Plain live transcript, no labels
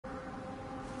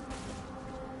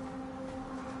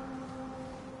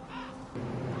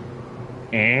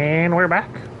And we're back.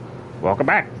 Welcome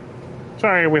back.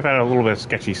 Sorry, we've had a little bit of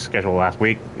sketchy schedule last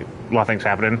week. A lot of things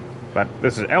happening. But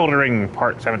this is Elden Ring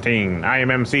Part 17. I am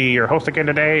MC, your host again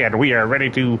today, and we are ready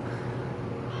to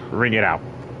ring it out.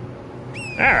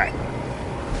 Alright.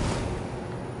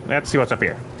 Let's see what's up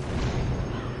here.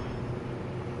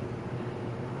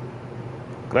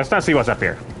 Let's not see what's up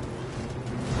here.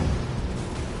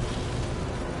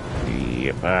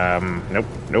 Yep, nope.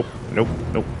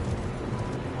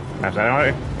 That's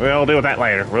that. We'll deal with that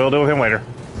later. We'll deal with him later.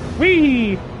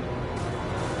 Whee!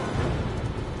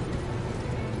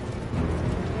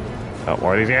 Oh,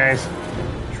 more of these guys.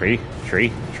 Tree.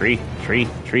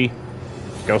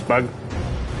 Ghost bug.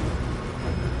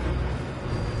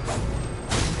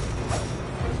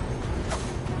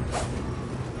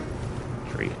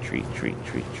 Tree.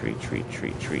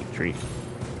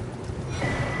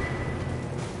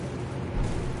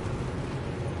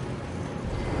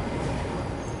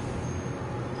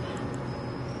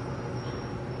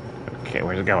 Okay,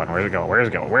 where's it going?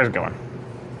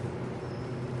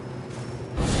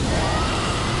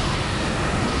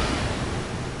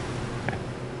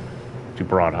 Too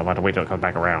broad. I'll have to wait till it comes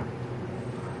back around.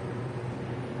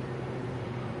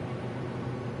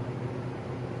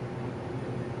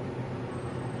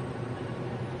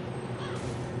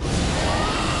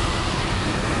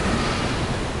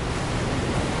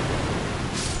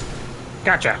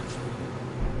 Gotcha.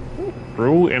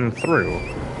 Through and through.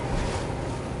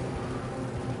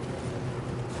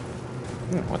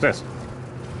 What's this?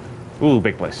 Ooh,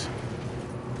 big place.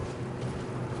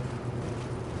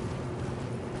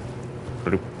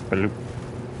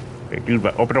 Big dude,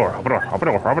 but open door. Hold door. Hold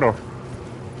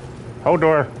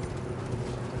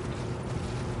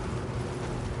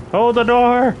the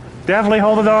door. Definitely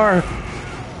hold the door.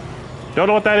 Don't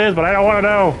know what that is, but I don't want to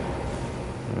know.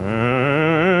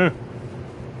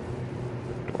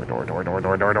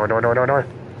 Door.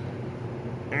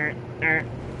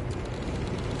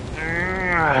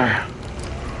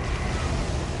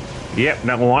 Yep,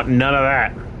 don't want none of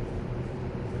that.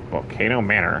 Volcano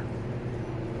Manor.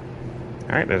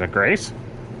 Alright, there's a Grace.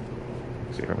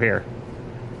 Let's see from here.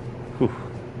 Whew.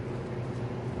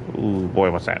 Ooh,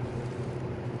 boy, what's that?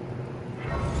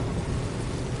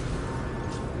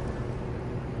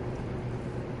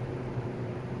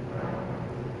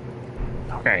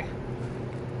 Okay.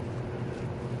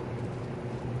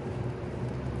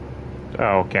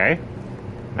 Okay.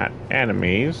 Not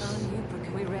enemies.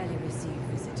 We rarely receive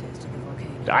visitors to the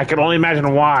volcano. I can only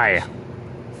imagine why.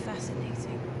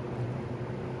 Fascinating.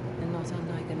 And not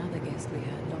unlike another guest we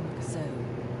had long ago.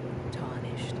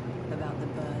 Tarnished about the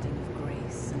burden of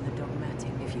grace and the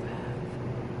dogmatic if you have.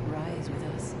 Rise with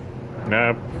us.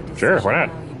 Sure, why not?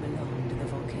 Now you belong to the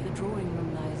volcano. The drawing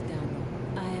room lies down.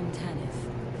 I am Tanith.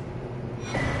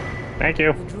 Thank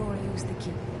you. The drawer used the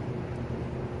key.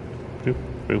 Boop.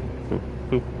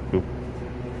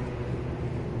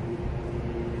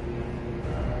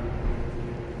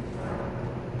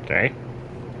 Okay.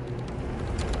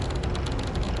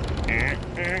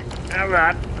 How's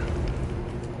that?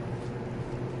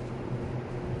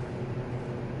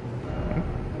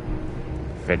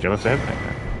 Vigilance in.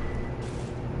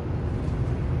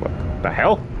 What the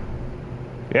hell?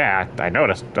 Yeah, I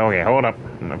noticed. Okay, hold up.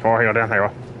 Before I go down there,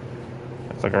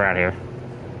 let's look around here.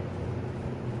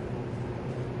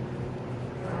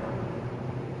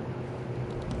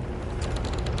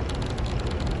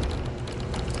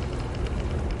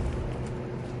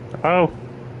 Oh.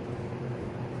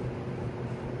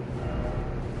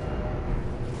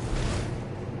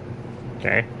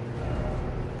 Okay.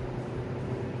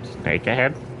 Snake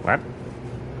ahead. What?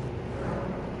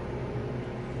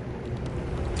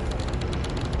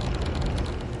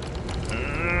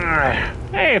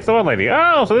 Hey, it's the one lady.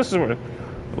 Oh, so this is where... Ooh,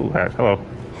 hello. Hello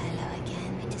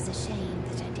again. It is a shame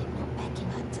that I did not beckon,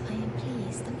 but I am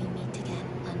pleased that we meet again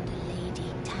under Lady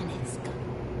Tanith.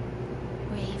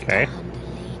 Brave Okay. under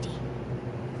Lady.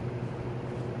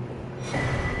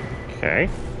 Okay.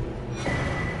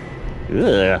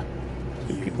 Ugh.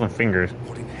 Two people and fingers.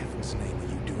 What in heaven's name are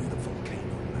you doing at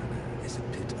Volcano Manor? Is a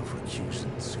pit of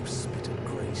recusants who spit at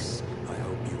grace. I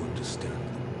hope you understand.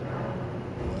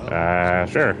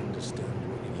 Sure. You understand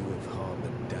whether you have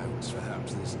harbored doubts.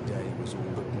 Perhaps this day was all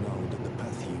but known that the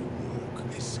path you walk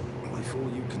is before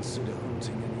you consider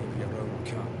hunting any of your own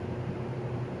kind.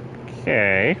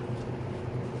 Okay.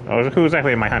 Oh, who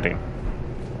exactly am I hunting?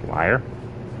 Liar.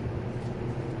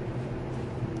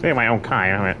 Say my own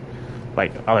kind. I mean,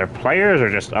 like other players or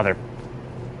just other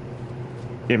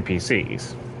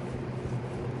NPCs?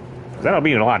 That'll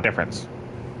be a lot of difference.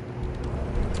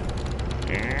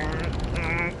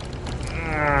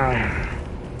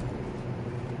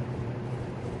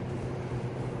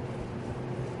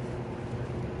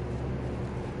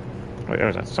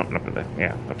 there was something up there.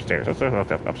 Yeah, upstairs. Let's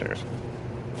look up upstairs.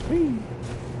 Whee.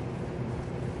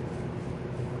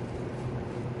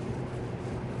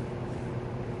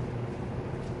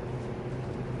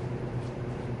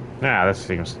 Nah, this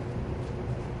seems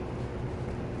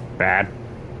bad.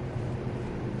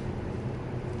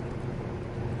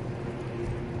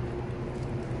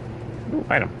 Ooh,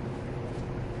 item.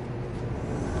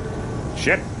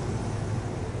 Shit.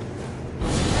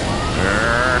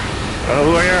 Oh,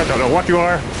 who are you? Don't know what you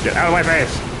are. Get out of my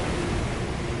face.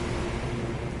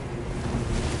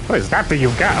 What is that you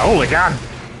got? Holy God.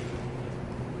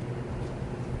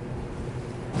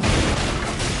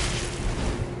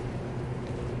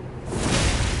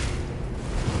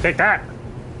 Take that.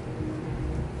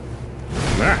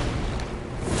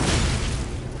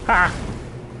 Ha.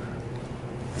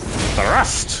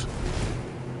 Thrust.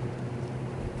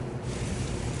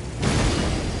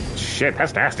 Shit,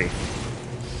 that's nasty.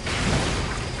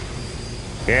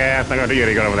 Yeah, it's not gonna do you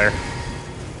any good over there.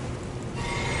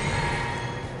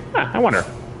 Huh, I wonder.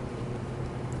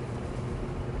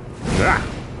 Ah.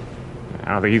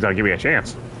 I don't think he's gonna give me a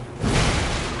chance.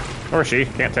 Or she,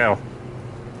 can't tell.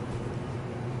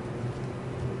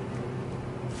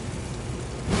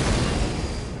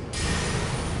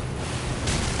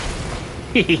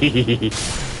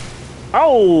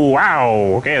 Oh, wow.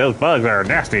 Okay, those bugs are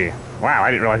nasty. Wow,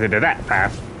 I didn't realize they did that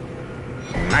fast.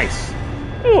 Nice.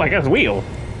 Ooh, I guess wheel.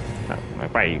 I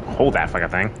probably hold that fucking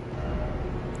thing.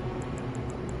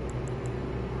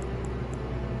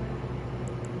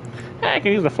 I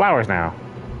can use the flowers now.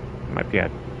 Might be a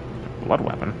blood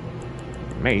weapon.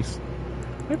 Mace.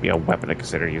 Might be a weapon to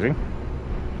consider using.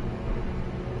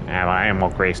 Yeah, I am well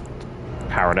graced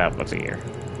powered up. Let's see here.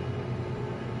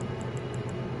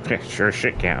 Okay, sure as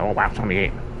shit can't. Oh wow,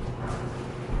 28.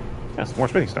 That's more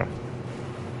smithing stone.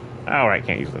 Alright,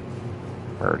 can't use the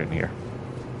bird in here.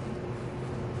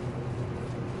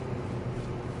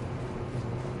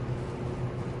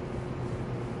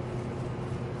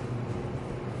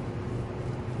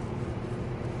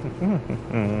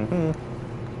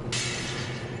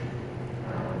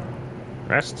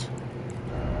 Rest.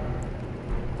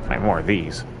 Find more of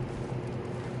these.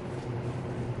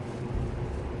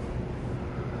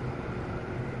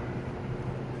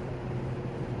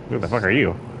 Who the fuck are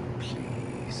you?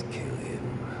 Please kill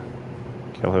him.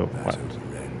 Kill who? That What?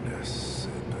 horrendous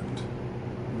serpent.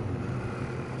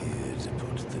 Here to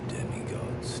put the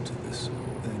demigods to the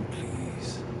sword. Then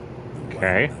please. The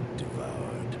Okay. one that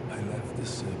devoured. I left the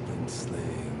serpent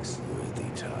slaying swarthy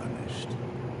tarnished.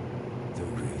 The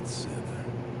great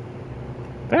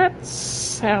serpent. That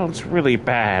sounds really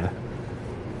bad.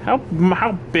 How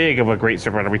big of a great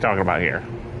serpent are we talking about here?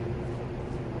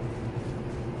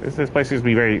 This place seems to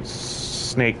be very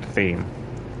snake themed.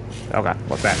 Oh god,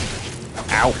 what's that?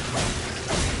 Ow.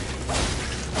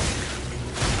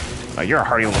 Oh, you're a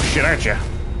hardy little shit, aren't you?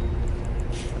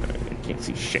 I can't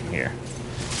see shit in here.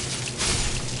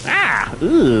 Ah!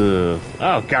 Ugh.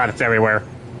 Oh god, it's everywhere.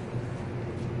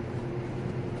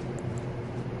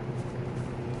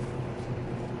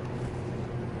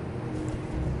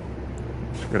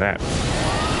 Screw that.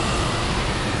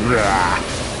 Rah.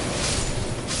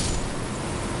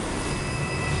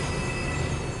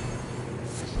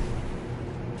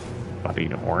 Bloody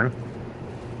horn.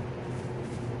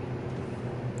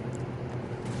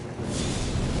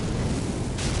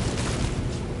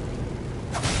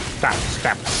 Stop,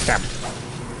 stop, stop.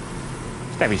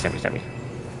 Stabby, stabby, stabby.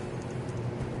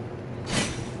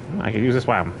 I can use this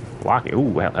while I'm blocking. Ooh,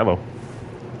 well, hello.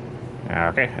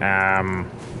 Okay,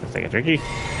 let's take a drinky.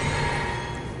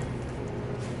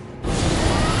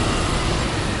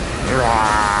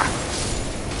 Rah.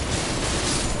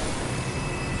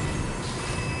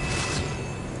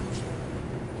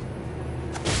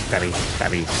 Stabby,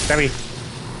 stabby, stabby.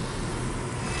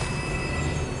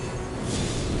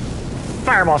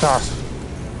 Fireball toss.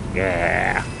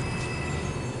 Yeah.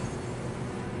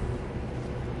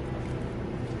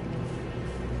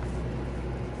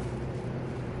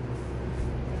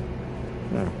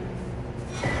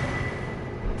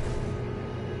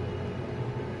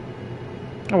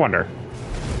 I wonder.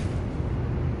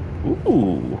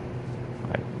 Ooh.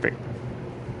 I think.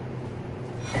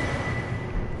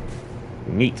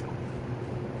 Neat.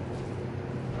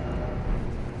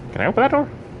 Can I open that door?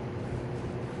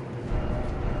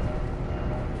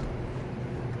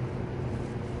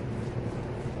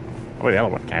 Oh, the other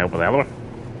one. Can I open the other one?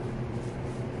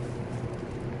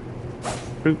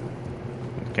 Boop.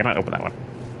 Cannot open that one.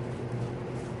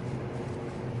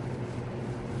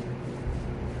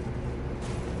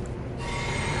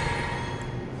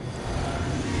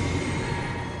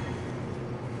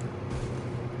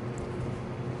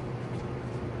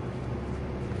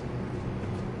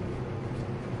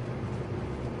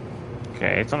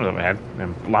 Okay, some of them had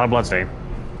a lot of bloodstain.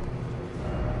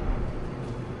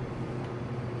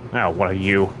 Oh, what are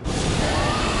you?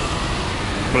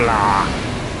 Blah.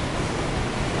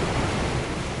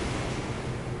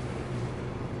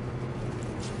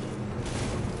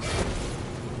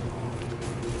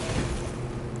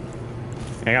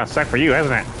 It got stuck for you,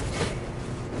 hasn't it?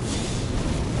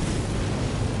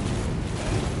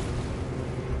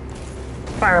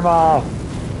 Fireball!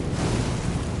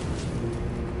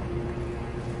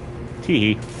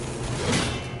 Tee.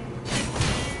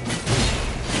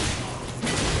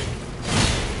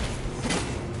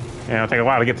 Yeah, it'll take a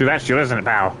while to get through that shield, isn't it,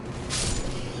 pal?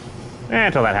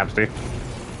 Until that happens to you.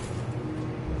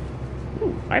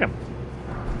 Ooh, item.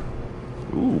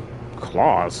 Ooh,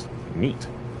 claws. Neat.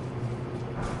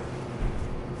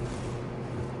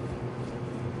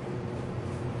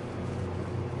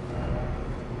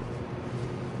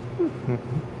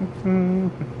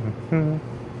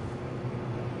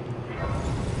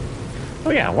 Oh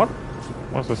yeah,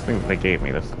 what's this thing that they gave me,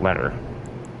 this letter?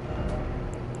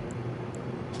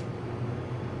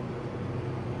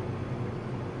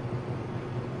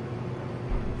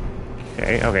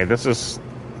 Okay, this is...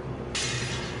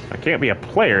 I can't be a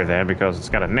player then because it's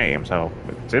got a name, so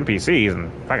it's NPCs,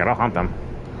 and fuck it, I'll hunt them.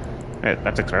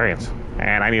 That's experience,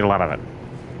 and I need a lot of it.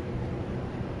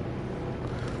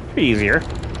 Be easier.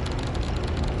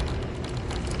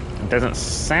 It doesn't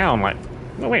sound like...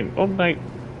 Oh wait, Old Knight...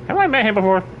 Have I met him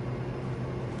before?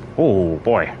 Oh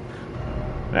boy.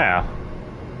 Yeah.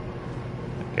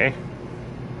 Okay.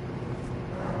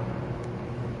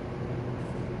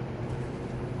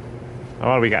 Oh,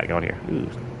 what do we got going here? Ooh.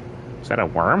 Is that a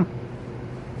worm?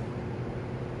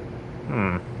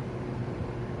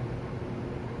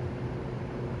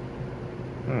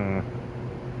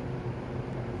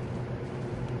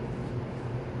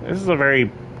 This is a very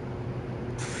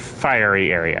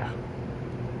fiery area.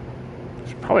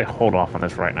 Should probably hold off on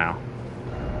this right now.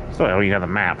 Still, I don't even have the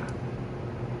map.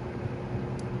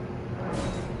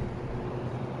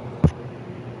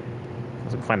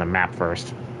 Let's find the map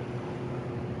first.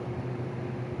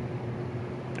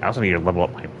 I also need to level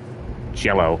up my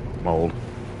Jello mold.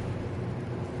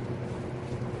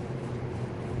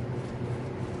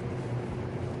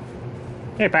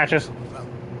 Hey, Patches. Well,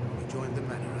 you joined the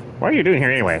manor. What are you doing here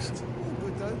anyways? All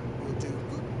good though. You'll do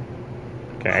good.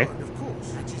 Okay. Oh, and of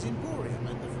course, Hatch's Emporium.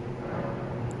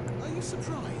 Are you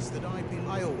surprised that I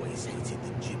always hated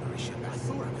the gibberish, and I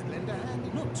thought I could lend a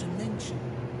hand. Not to mention,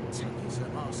 Tanya's her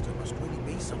master must really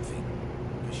be something.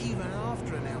 Because even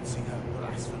after announcing her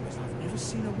blasphemous, I've never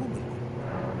seen a woman.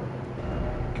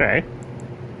 Okay.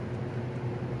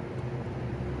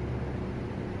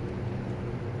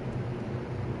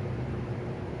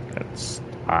 That's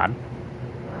odd.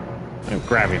 I'm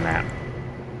grabbing that.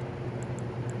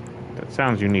 That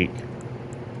sounds unique.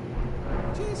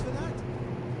 Cheers for that.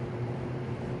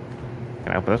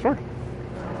 Can I open this door?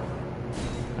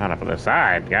 Not up on the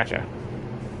side. Gotcha.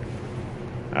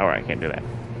 Alright, can't do that.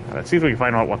 Let's see if we can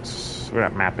find out where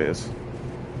that map is.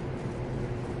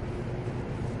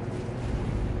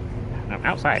 I'm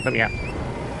outside. Let me out.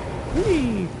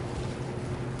 Whee!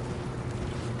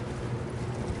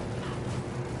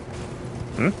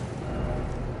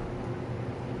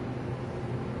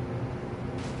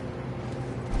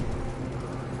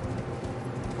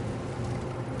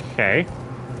 Okay.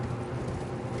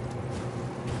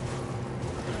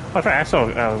 Oh, that's right. I saw.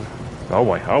 Oh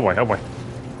boy.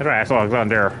 That's right. I saw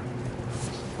Alexander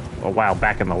a while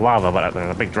back in the lava, but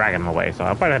there's a big dragon in the way, so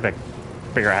I'll probably have to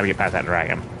figure out how to get past that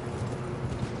dragon.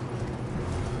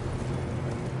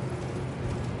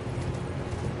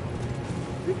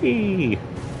 Whee!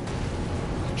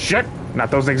 Shit! Not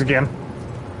those things again.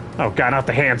 Oh god, not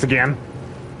the hands again.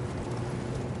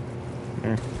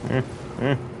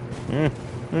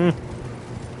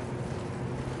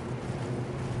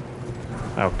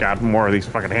 Oh god, more of these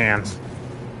fucking hands.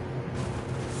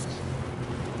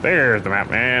 There's the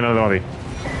map, man. Oh god,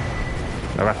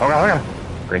 oh god.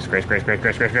 Grace. Faster.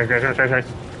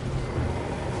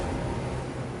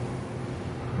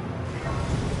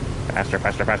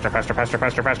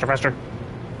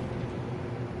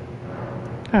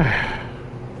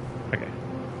 Okay.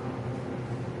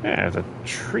 Yeah, there's a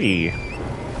tree.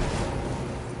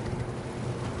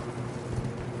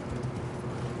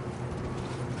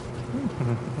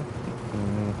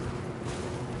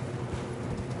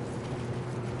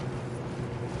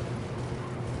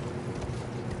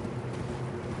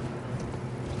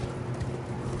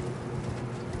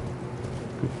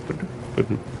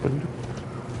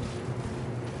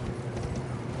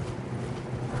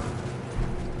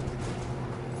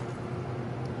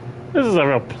 This is a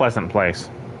real pleasant place.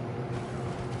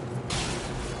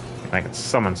 I can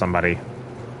summon somebody.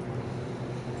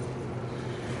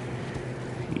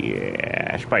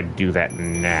 Yeah, I should probably do that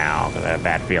now, because I have a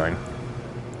bad feeling.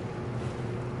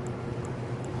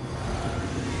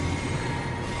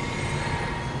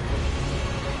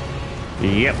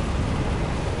 Yep.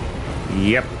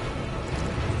 Yep.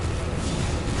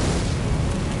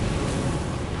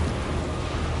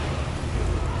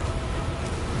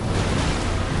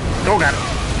 Oh god.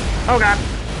 Oh god.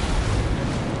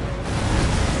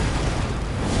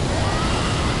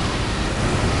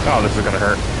 Oh, this is gonna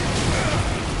hurt.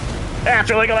 That's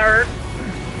really gonna hurt.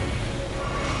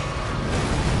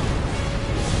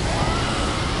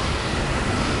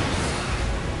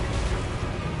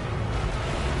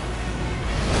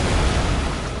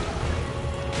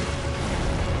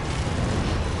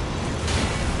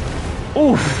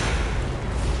 Oof.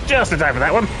 Just in time for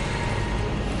that one.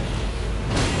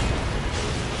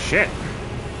 Shit.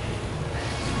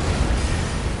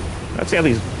 Let's see how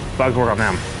these bugs work on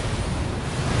them.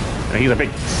 He's a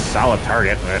big, solid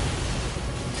target, but...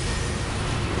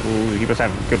 Ooh, he must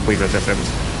have good bleed resistance.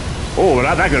 Oh, but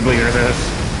not that good bleed resistance.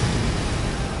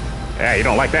 Yeah, you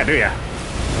don't like that, do ya?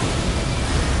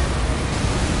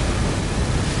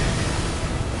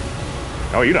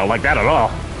 Oh, you don't like that at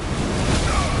all.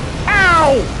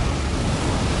 Ow!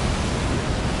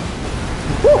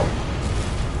 Woo!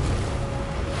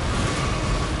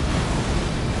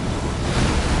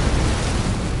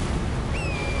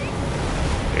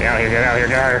 Get out of here, get out of here,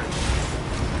 get out of here.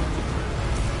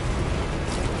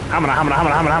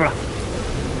 Hamana.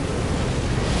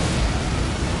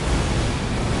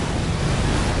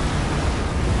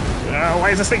 Why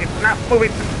is this thing not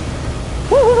moving?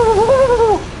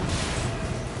 Woo!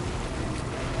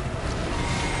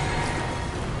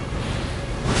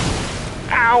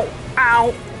 Ow!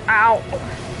 Ow! Ow!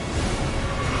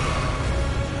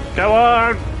 Come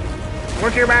on!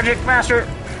 Work your magic faster!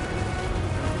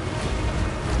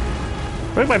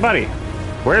 Where's my buddy?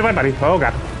 Where's my buddy? Oh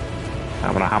god.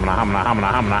 Hamana.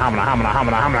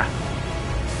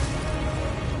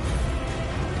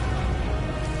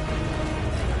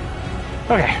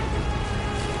 Okay.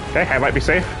 Okay, I might be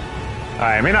safe.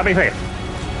 I may not be safe.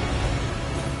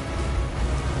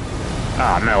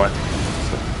 Oh, no, it.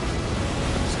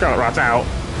 Scarlet Rot's out.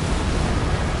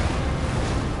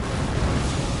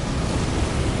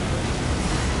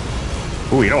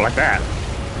 Ooh, you don't like that.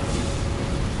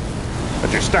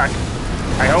 But you're stuck.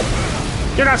 I hope.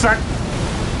 You're not stuck.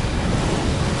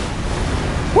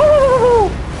 Woo!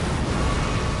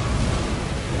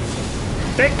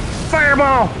 Take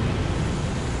fireball.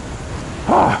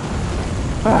 Oh.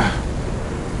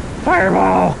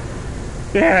 Fireball.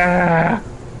 Yeah.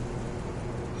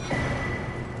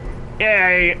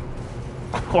 Yay.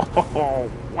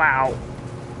 Oh, wow.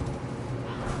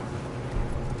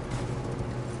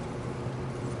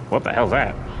 What the hell's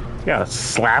that? He's got a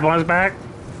slab on his back?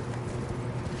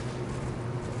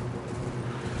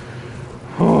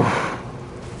 Whew.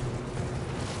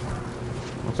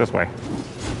 What's this way?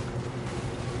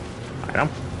 Item?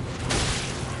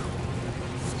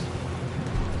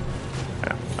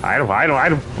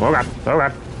 Item. Oh god.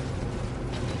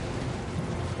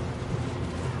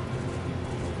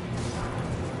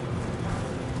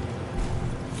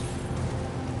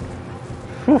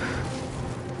 Whew.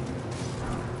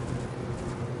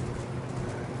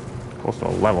 Close to a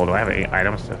level. Do I have any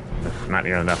items? Not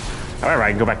near enough. However,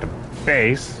 I can go back to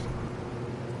base.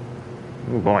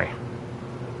 Oh boy.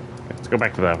 Let's go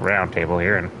back to the round table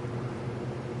here and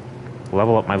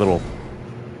level up my little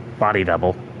body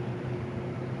double.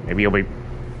 Maybe you'll be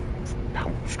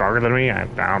stronger than me? I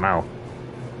don't know.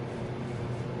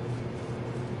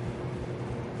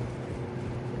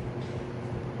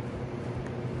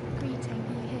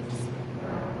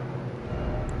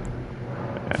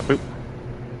 Boop.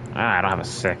 Ah, I don't have a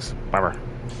 6. Bummer.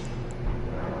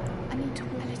 I need to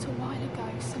walk. A little while ago,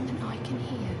 something I can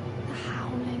hear. The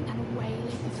howling and wailing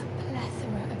of a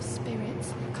plethora of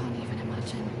spirits. I can't even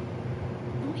imagine.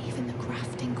 Not even the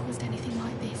grafting caused anything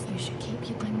like this. You should keep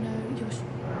your... I know you're...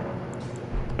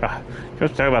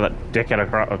 Just talk about that dickhead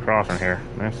across from here.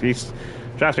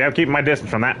 Trust me, I'm keeping my distance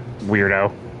from that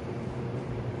weirdo.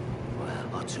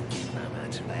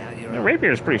 The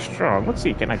rapier is pretty strong. Let's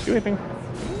see, can I do anything?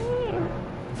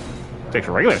 Takes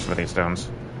regular smithing stones,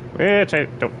 which I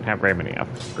don't have very many of.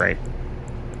 Great.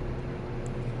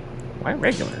 Why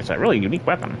regular? It's a really unique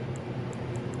weapon.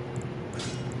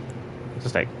 What's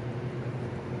this take?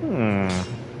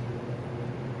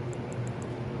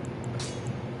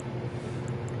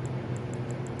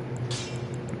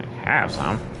 I have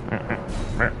some.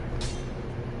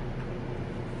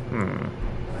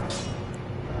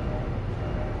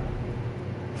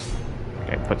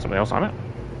 put something else on it.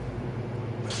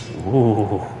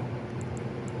 Ooh.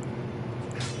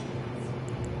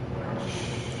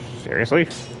 Seriously?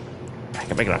 I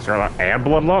can make it a Scarlet and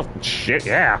blood loss? Shit,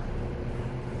 yeah.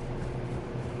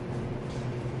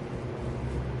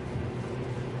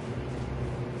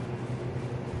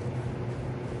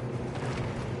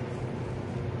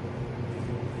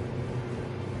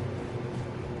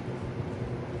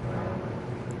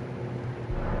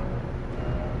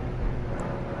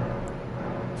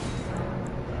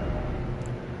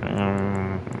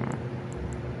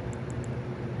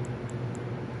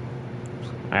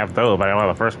 I have those, but I don't have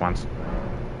the first ones.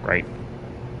 Great.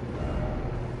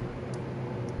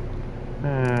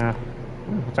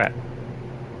 What's that?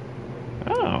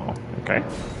 Oh, okay.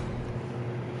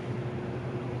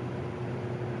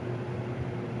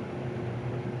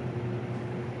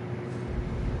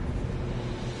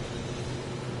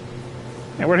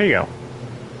 Hey, where'd he go?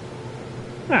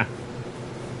 Huh.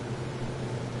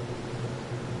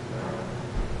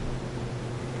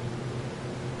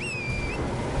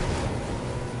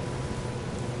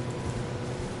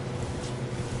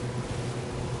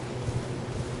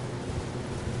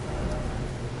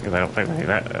 Because I don't think I need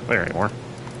that there anymore.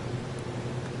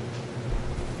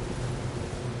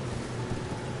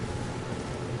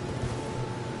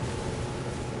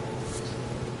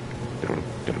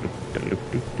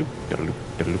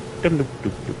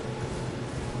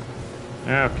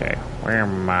 Okay, where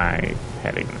am I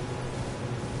heading?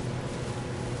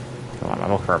 Come on,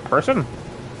 I'm looking for a person?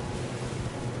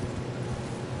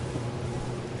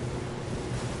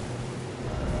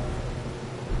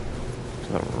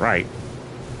 To the right.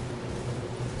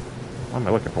 What am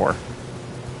I looking for?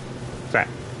 What's that?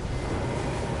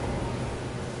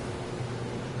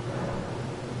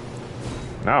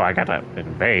 No, I got to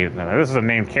invade. No, this is a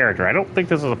named character. I don't think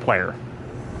this is a player.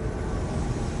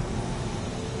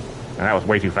 And that was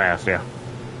way too fast, yeah.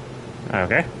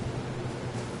 Okay.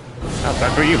 I'll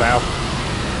start for you, pal.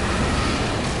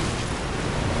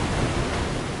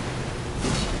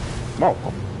 Whoa.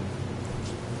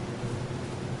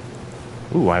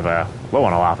 Ooh, I'm low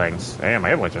on a lot of things. And my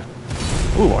hit points are...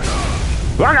 Ooh, boy.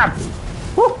 Look up!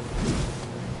 Woo!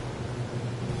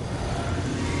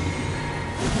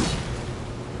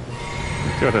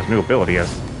 Let's see what this new ability is.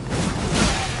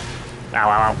 Ow,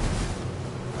 ow, ow.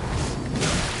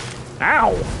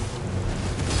 Ow!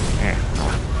 Yeah.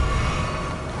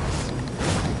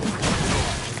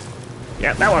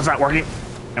 Yeah, that one's not working.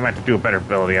 I might have to do a better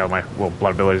ability out of my little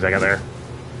blood abilities I got there.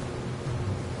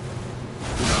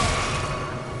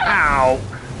 Ow!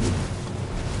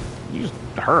 You just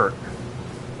hurt.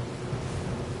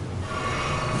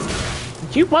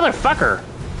 You motherfucker!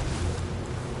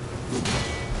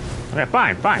 Okay,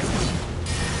 fine, fine.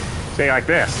 Say it like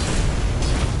this.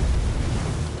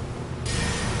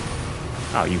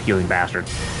 Oh, you healing bastard.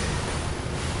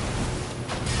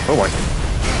 Oh, boy.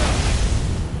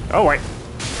 Oh, wait.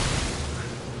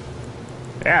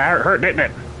 Yeah, that hurt, didn't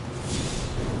it?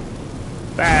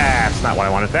 That's not what I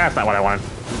wanted. That's not what I wanted.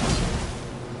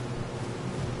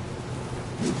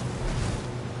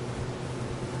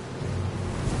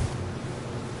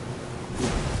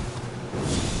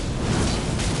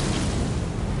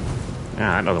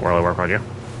 Yeah, that doesn't really work on you.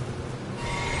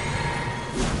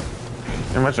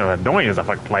 You're much of an annoying as a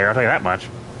fucking player, I'll tell you that much.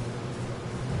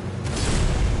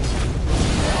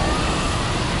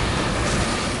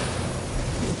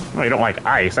 Well, you don't like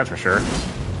ice, that's for sure.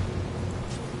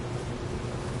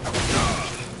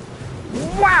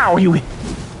 Wow, you...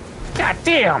 God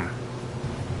damn!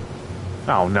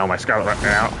 Oh no, my Scarlet ran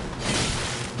out.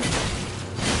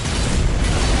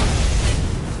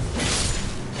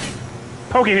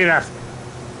 Poking to death!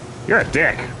 You're a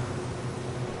dick.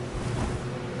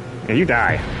 Yeah, you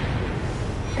die.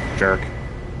 Jerk.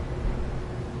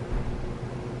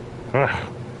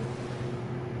 Ugh.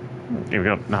 Here we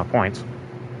go. No points.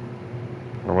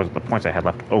 Or was it the points I had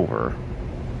left over?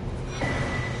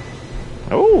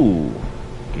 Oh!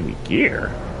 Give me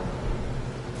gear.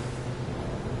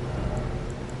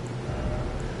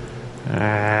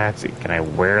 Let's see. Can I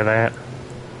wear that?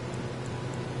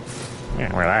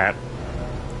 Yeah, wear that.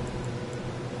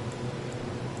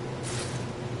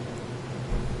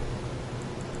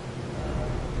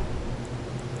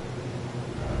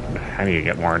 I need to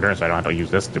get more endurance so I don't have to use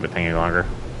this stupid thing any longer.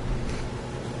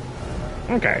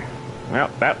 Okay. Well,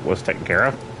 that was taken care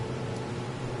of.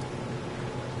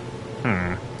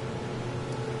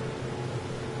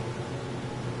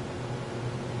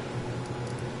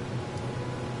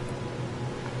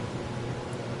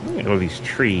 Let me go to these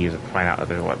trees and find out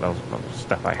what those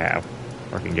stuff I have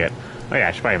or can get. Oh yeah,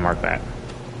 I should probably mark that.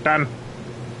 Done.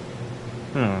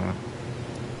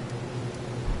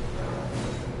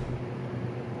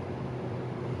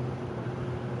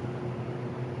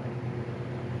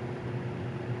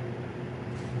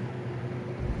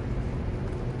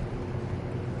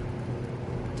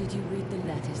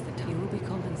 That is the time. You will be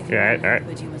compensated. Yeah, alright.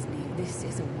 But you must leave. This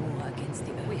is a war against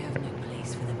the earth. We have no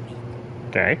place for the meek.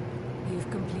 Okay. You've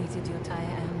completed your time. I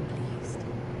am pleased.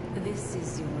 This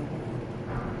is your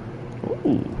reward.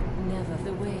 Ooh. Never.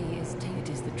 The way is tainted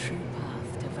is the true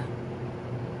path to valor.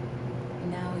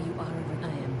 Now you are a I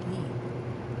am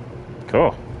pleased.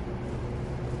 Cool.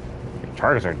 Your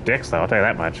targets are dicks, though. I'll tell you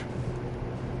that much.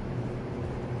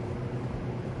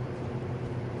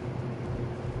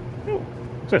 Ooh,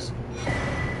 what's this?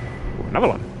 Ooh, another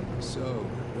one. So,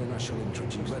 then I shall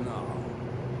introduce Banal.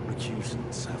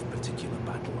 Recusants have particular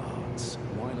battle arts.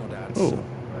 Why not add Ooh. some?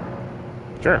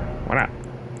 Sure, why not?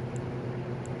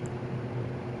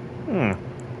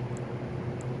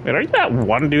 Wait, are you that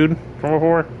one dude from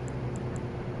before?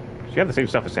 You have the same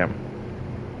stuff as him.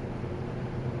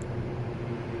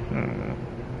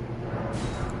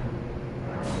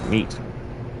 Neat.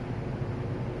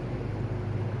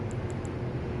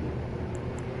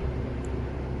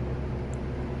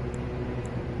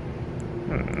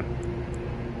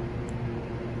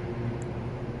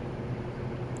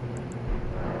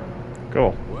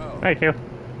 Cool. Well. Thank you. Have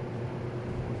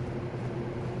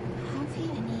you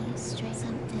any stray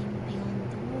something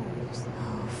beyond the walls?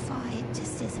 Oh, fire, it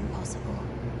just isn't possible.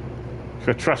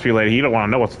 So trust me, lady, you don't want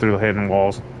to know what's through the hidden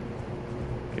walls.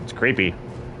 It's creepy.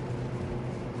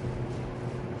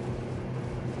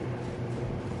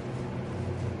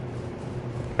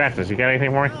 Fastest, you got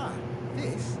anything for me? Ah,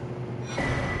 this.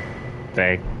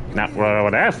 Say, not what I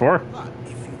would ask for. But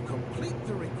if you complete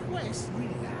the request,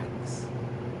 relax.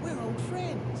 We're old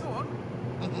friends. Go on.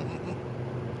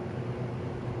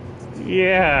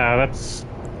 Yeah, that's...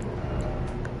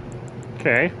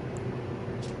 Okay.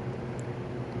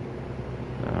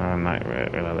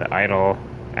 The Idol,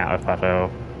 Atlas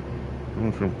Plateau,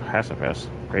 Moonfruit Pacifist,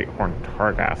 Great Horn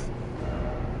Targath.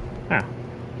 Huh.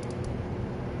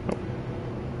 Oh.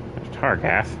 There's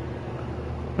Targath.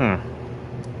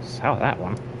 Sell that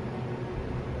one.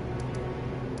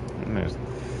 And there's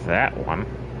that one.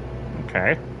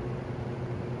 Okay.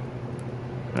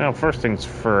 Well, first things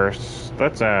first.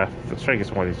 Let's try to get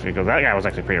some more of these vehicles. That guy was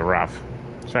actually pretty rough.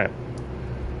 Let's try to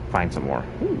find some more.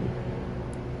 Ooh.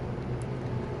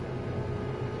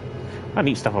 A lot of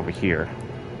neat stuff over here.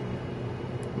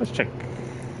 Let's check.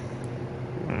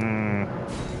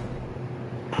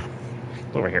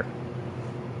 It's over here.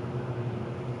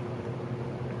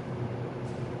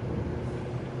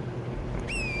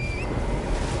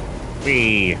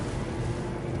 Whee!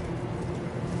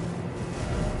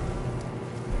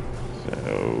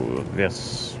 So,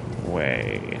 this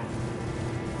way.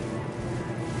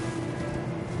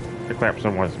 To clear up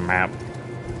some more of this map.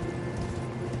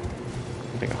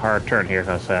 Take a hard turn here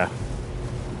because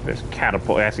there's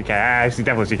catapult. I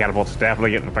definitely see catapults. Definitely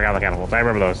getting the fuck out of the catapults. I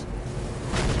remember those.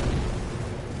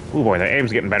 Ooh boy, the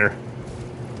aim's getting better.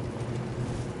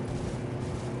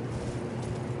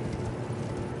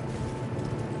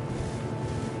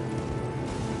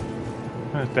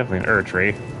 That's definitely an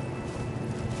tree.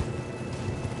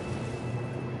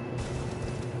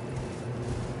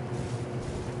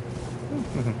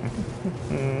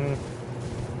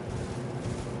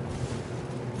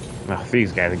 Oh,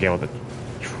 these guys again with the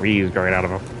trees growing out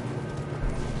of them.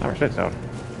 Oh, shit zone.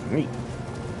 Neat.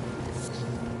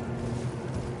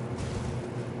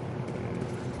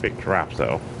 Big drops,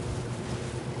 though.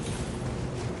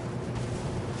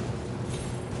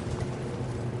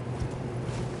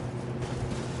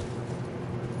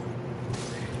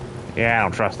 Yeah, I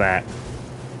don't trust that.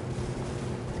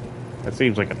 That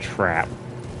seems like a trap.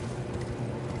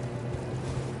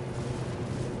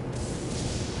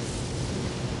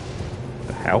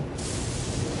 The hell?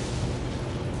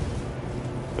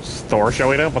 Is Thor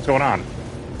showing up? What's going on?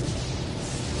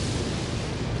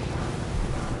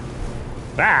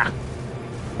 Ah!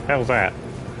 What the hell's that?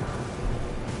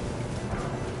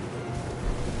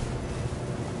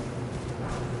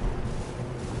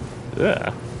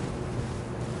 Ugh.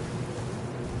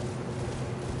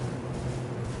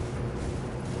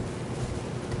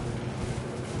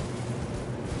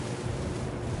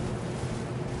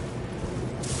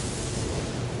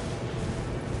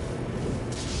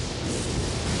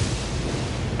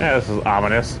 Yeah, this is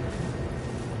ominous.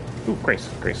 Ooh, Grace.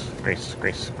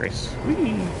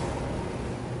 Whee!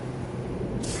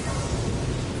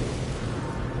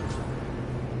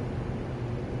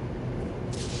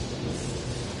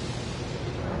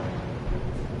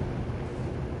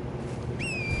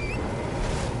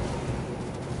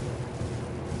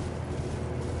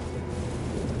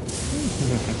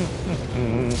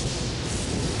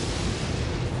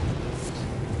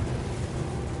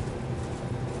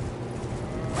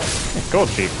 Gold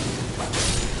sheep.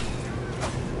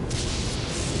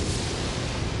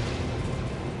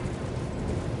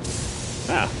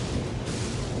 Oh.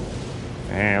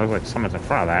 And it looks like someone's in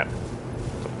front of that.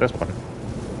 So this one.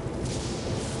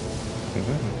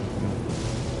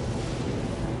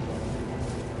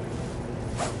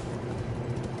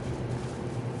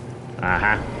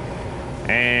 Uh-huh.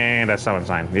 And a summon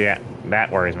sign. Yeah, that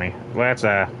worries me. Let's,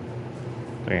 home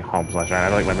slash right. I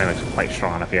don't think my mimic's quite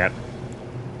strong enough yet.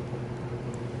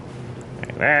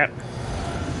 Like that.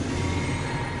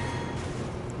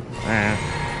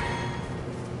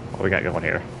 What we got going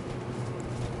here?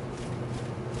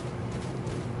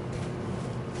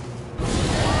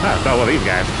 Oh, it's not one of these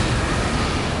guys.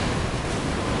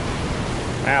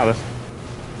 Wow, this...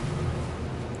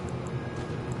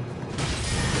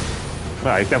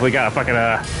 Well, he's definitely got a fucking,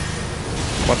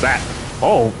 what's that?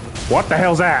 Oh, what the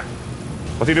hell's that?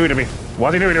 What's he doing to me?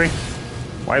 What's he doing to me?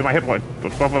 Why is my hit point?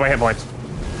 What's both of my hit points?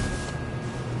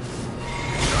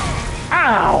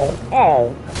 Ow!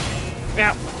 Oh!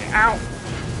 Ow! Ow!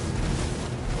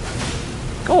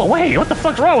 Go away! What the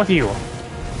fuck's wrong with you?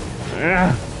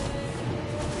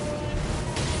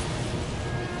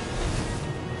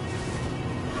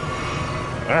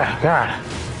 God.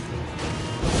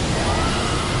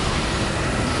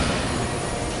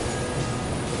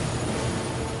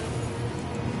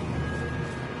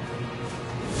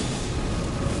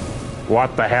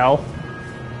 What the hell?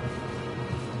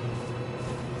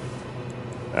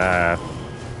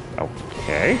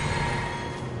 Okay.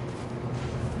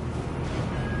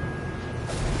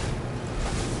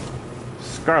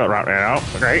 Scarlet Rot ran out.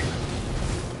 Great.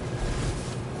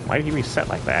 Why did he reset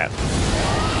like that?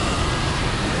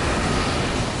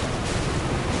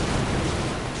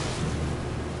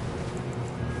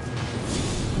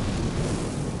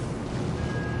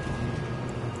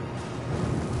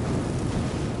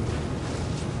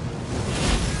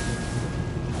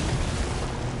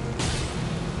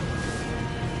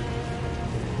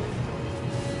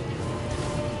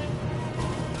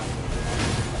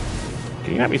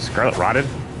 Can you not be Scarlet Rotted?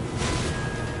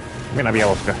 You may not be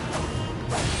able to.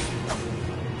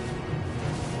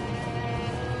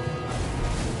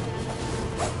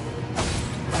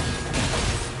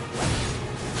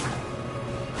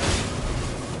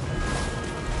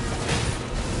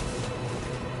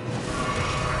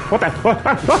 What the?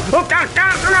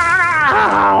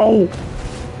 Ow!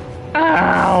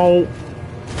 Ow!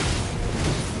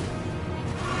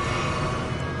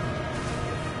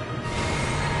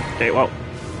 Okay, well.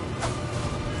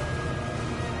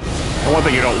 The one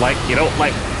thing you don't like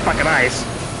fucking ice.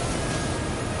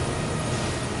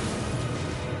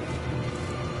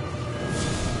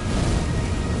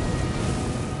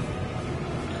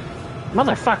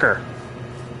 Motherfucker.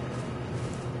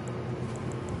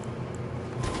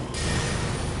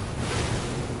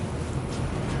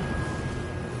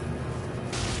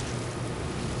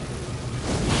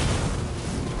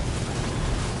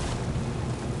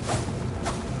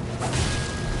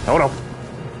 Oh no.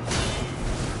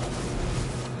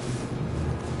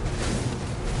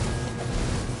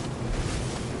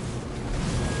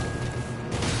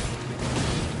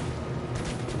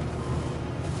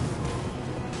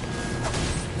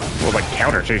 We'll like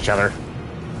counter to each other.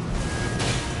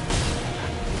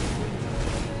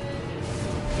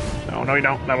 No, no, you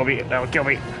don't. That'll kill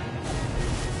me.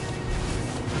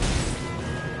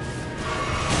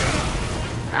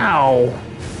 Ow.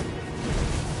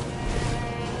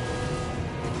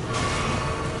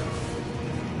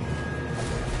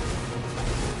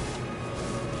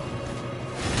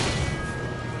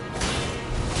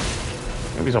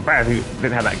 It'd be so bad if he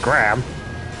didn't have that grab.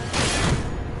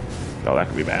 Oh, that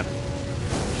could be bad.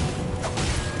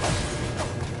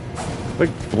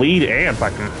 Like, bleed and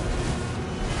fucking...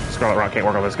 Scarlet Rot can't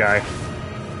work on this guy.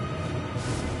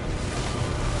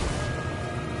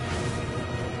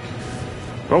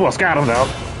 Almost got him, though.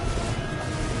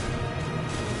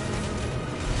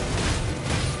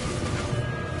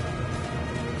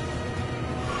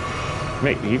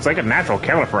 Mate, he's like a natural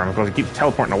killer for him because he keeps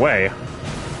teleporting away.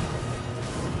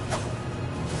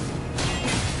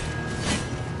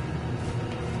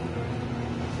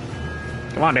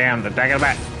 Come on, Dan, attack it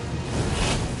back.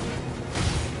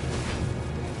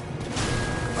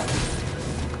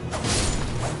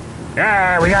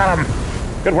 Yeah, we got him.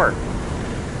 Good work.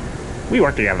 We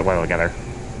worked well together.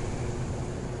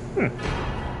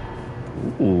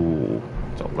 Ooh,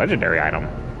 it's a legendary item.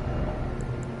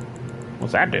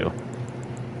 What's that do?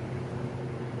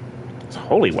 It's a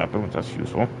holy weapon, that's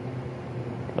useful.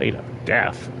 Blade of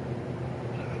Death.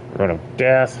 Blade of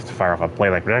Death. It's fire off a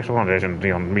blade like protection in addition to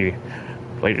deal me.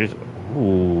 Blade is.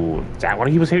 Ooh, is that what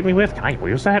he was hitting me with? Can I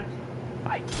use that?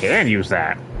 I can use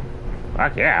that.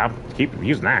 Fuck yeah, I'll keep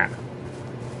using that.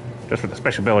 Just for the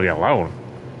special ability alone.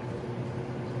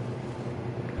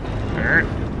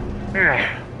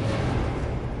 Well,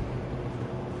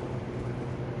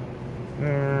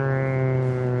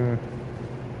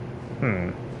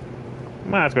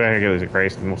 let's go ahead and get these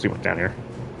erased, and we'll see what's down here.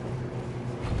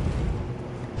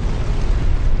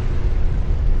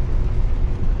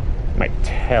 Might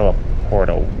teleport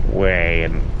away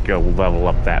and go level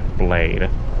up that blade.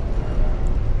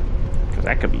 Because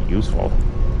that could be useful.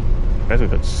 Especially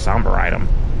with a somber item.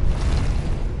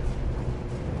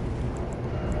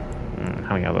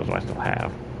 How many of those do I still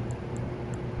have?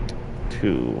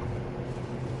 2.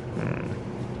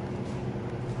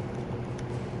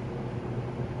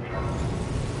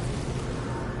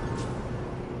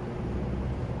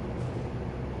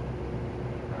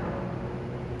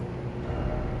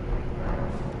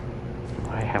 Do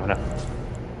I have enough?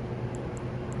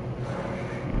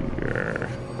 Here.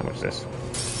 How much is this?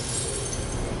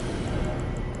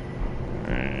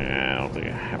 I don't think I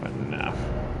have enough.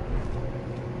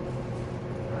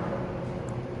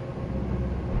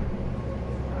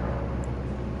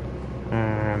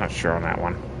 I'm not sure on that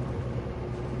one.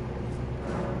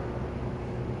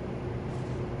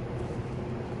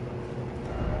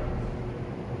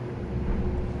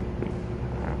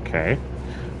 Okay.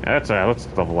 Let's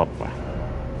level up.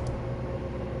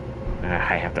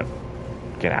 I have to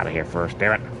get out of here first,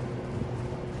 damn it.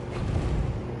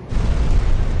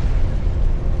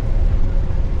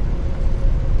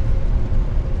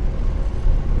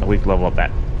 At least level up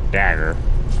that dagger.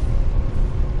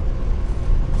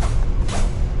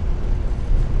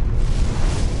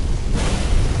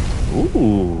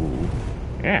 Ooh.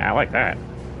 Yeah, I like that.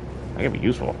 That could be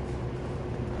useful.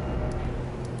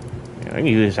 Yeah, I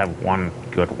need to just have one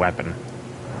good weapon.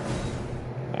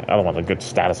 The other one's a good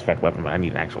status effect weapon, but I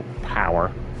need an actual power.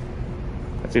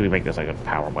 Let's see if we make this like a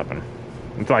power weapon.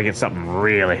 Until I get something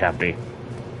really hefty.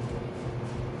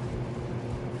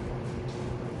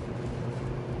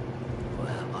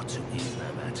 Well, I took you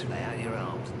no man to lay out your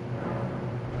arms.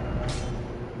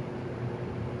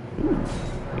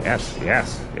 Yes,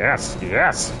 yes, yes,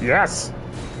 yes, yes.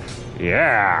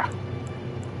 Yeah.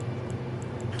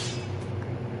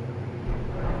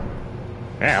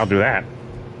 Yeah, I'll do that.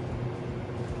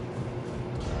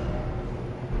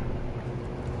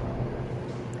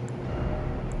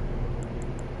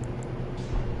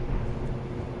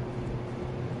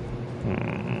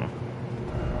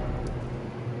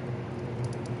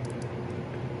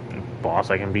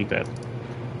 Boss, I can beat that.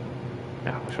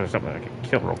 Yeah, I'll show you something I can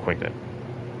kill real quick then.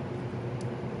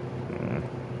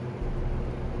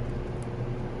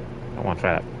 I want to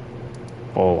try that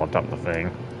bowl on top of the thing.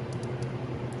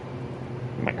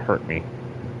 It might hurt me.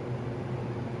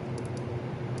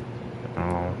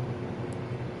 Oh.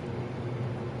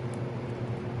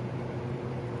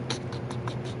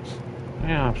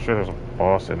 Yeah, I'm sure there's a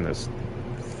boss in this.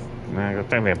 Nah, there's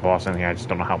definitely a boss in here. I just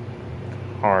don't know how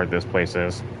hard this place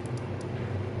is.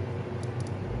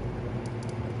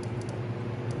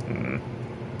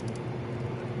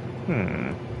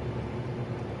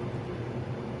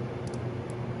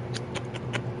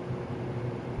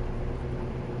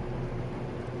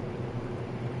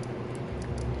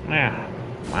 Yeah,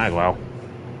 might as well.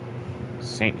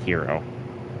 Saint Hero.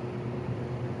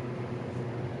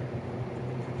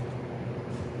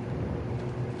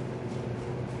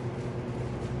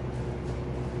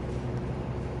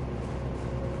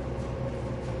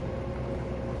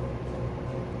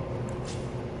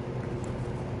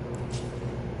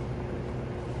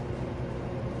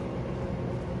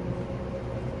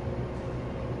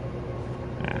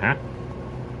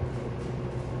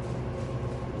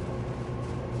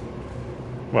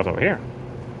 What's over here?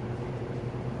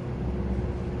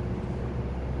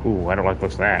 Ooh, I don't like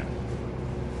what's that.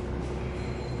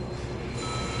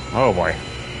 Oh boy.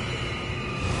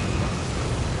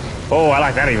 Oh, I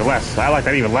like that even less. I like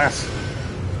that even less.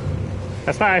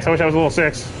 That's nice. I wish I was a level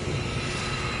 6.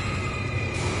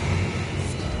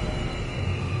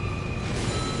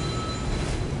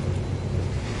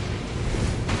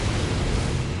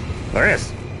 There it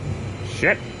is.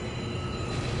 Shit.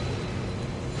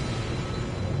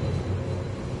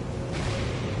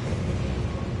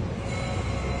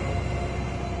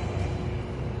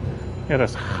 Yeah,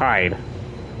 let's hide.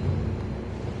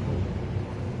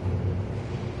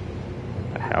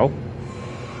 The hell?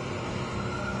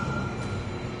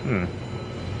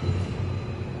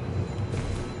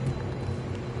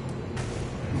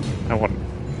 I want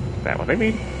that what they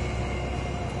mean.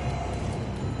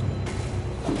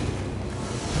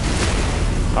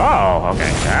 Oh,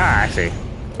 okay. Ah, I see.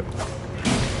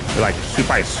 They're like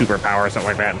superpower or something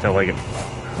like that until they get.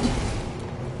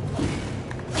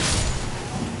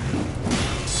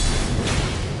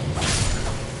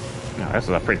 This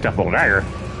is a pretty tough little dagger.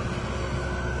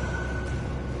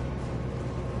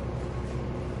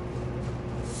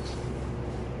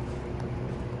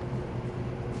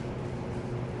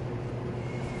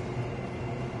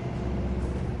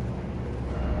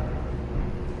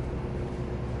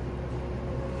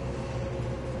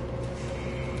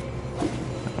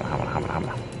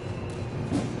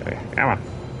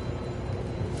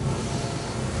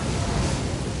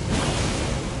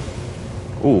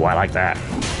 Ooh, I like that.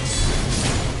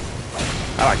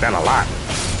 I like that a lot.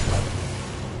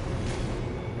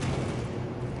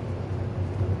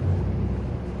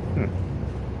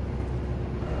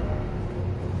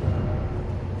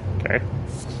 Okay.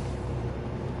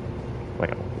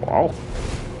 Like a wall?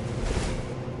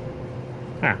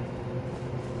 Huh.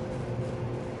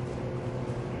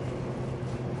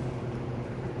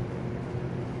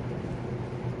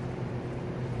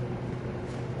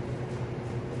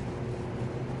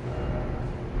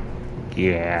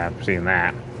 Yeah, I've seen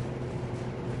that.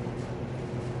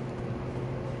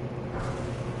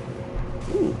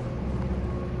 Ooh.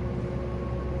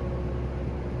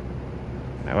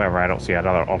 However, I don't see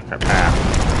another alternate path.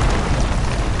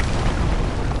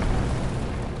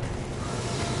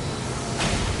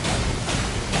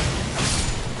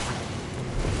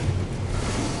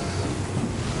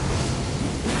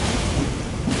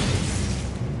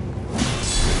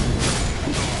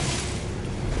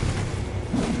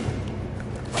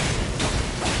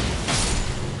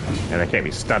 And they can't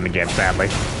be stunned again, sadly.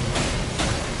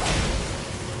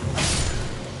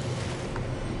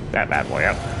 That bad boy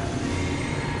up.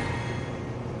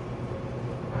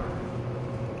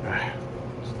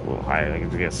 Just a little higher. I can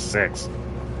get 6.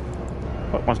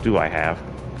 What ones do I have?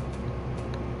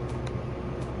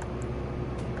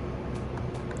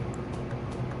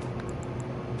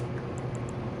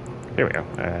 Here we go.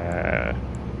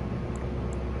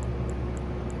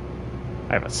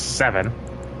 I have a 7.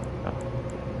 Oh.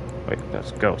 Wait,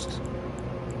 that's ghosts.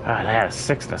 Ah, I had a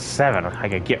 6 and a 7. I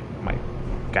could get my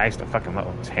guys to fucking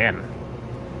level 10.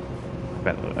 I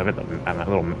bet I'm a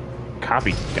little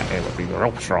copy guy would be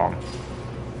real strong.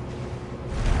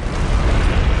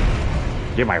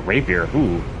 Get my rapier.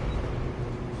 Ooh.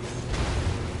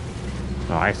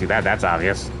 Oh, I see that. That's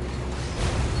obvious.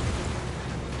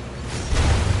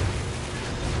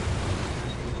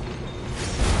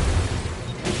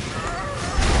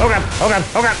 Oh god! Oh god!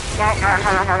 Oh god!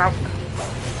 Oh, no.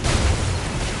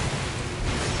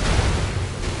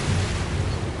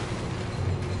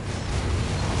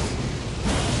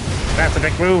 That's a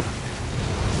dick move.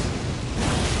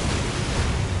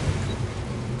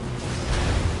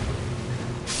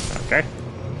 Okay.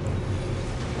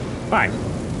 Fine.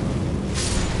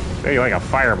 Maybe like a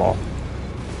fireball.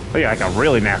 Maybe like a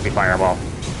really nasty fireball.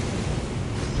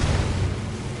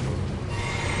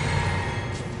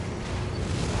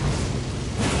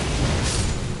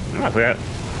 Honestly, that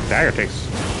dagger takes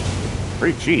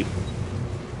pretty cheap.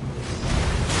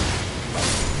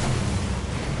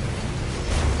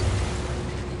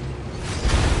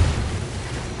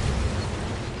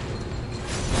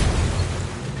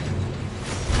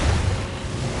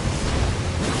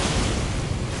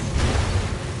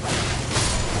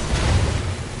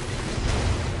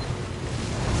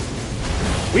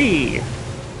 Whee!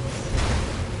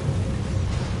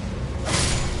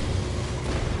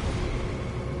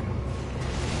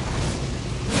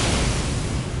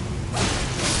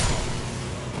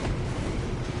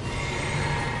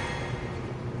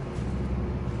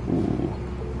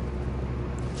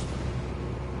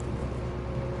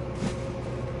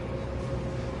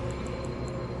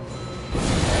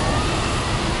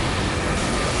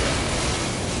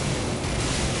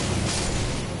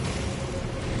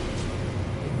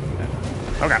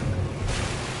 Okay.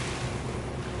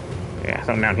 Yeah,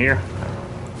 something down here.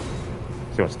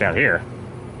 See what's down here.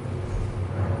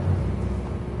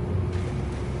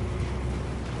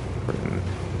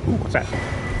 Ooh, what's that?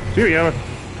 Studio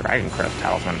Dragon Crest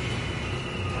Talisman.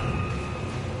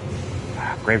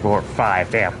 Grave Gore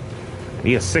 5, damn. I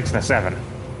need a 6 and a 7.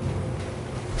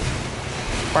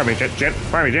 Pardon me, Jit.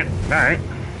 Pardon me, Jit. Alright.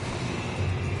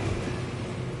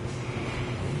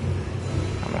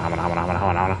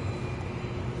 Hamana.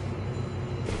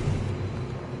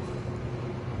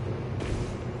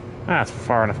 That's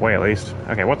far enough away, at least.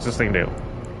 Okay, what's this thing do?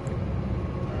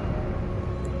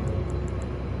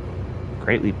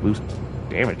 Greatly boost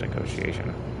damage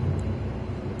negotiation.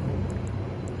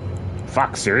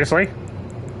 Fuck, seriously?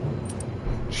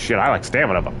 Shit, I like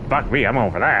stamina, but fuck me, I'm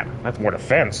over that. That's more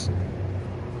defense.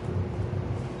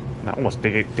 That almost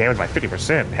damage by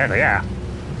 50%. Heck yeah.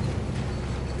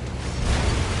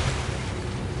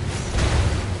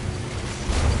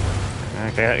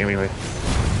 Okay, that gave me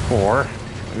 4.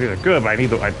 These are good, but I need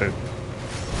the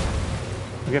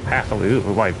get past the loot.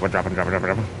 Wait, what? Dropping.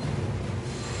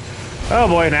 Oh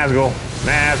boy, Nazgul.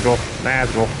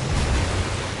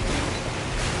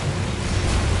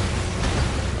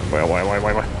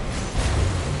 Wait.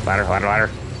 Ladder.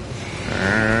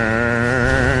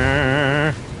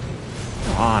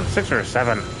 Come on, 6 or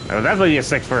 7. No, that's really a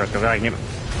 6 first, because I can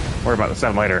worry about the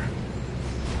 7 later.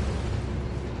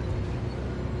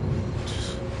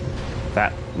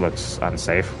 That looks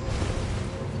unsafe.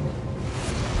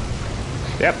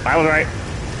 Yep, I was right.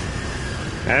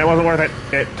 And it wasn't worth it.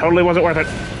 It totally wasn't worth it.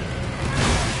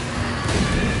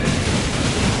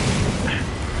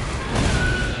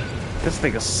 This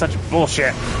thing is such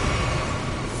bullshit.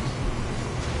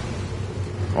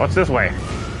 What's this way?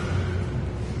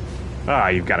 Ah,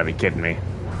 you've got to be kidding me.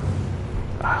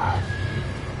 Ah.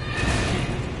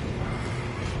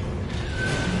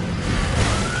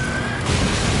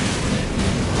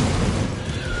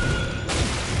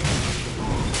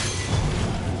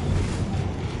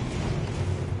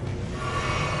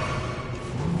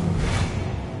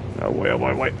 Oh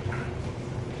boy, wait.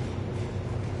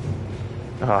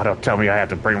 Oh, don't tell me I have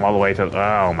to bring them all the way to...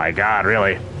 Oh my god,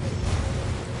 really?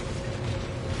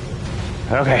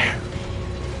 Okay.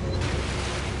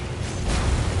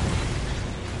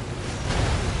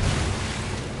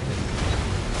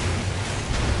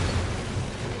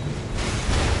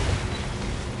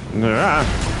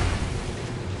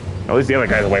 At least the other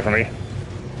guy's away from me.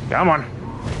 Come on.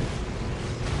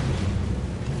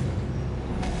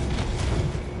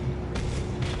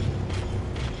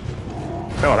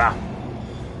 Oh, now.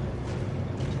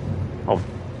 Oh,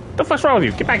 the fuck's wrong with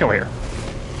you? Get back over here.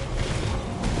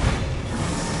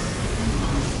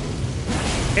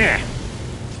 Yeah.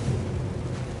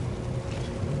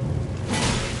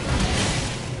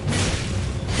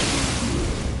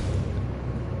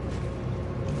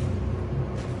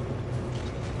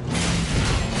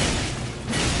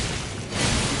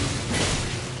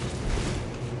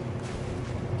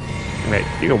 Wait,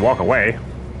 you can walk away.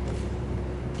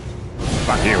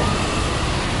 Fuck you.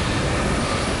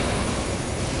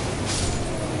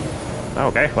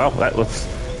 Okay, well, that was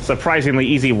surprisingly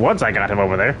easy once I got him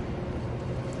over there.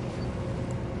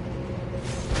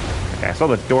 Okay, I saw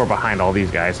the door behind all these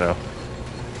guys, so...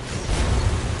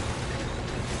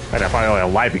 And I probably only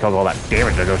alive because of all that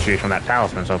damage negotiation from that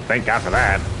talisman, so thank God for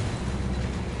that.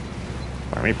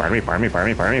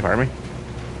 Pardon me.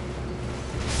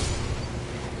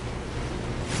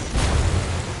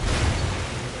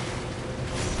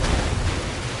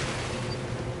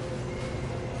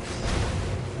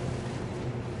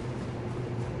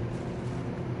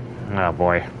 Oh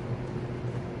boy.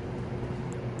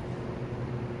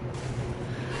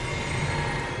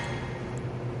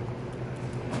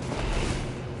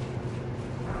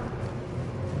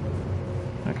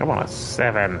 Oh, come on, a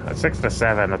 7. A 6 to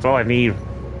 7. That's all I need.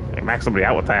 I can max somebody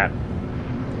out with that.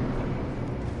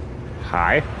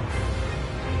 Hi.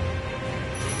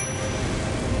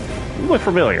 You look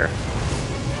familiar.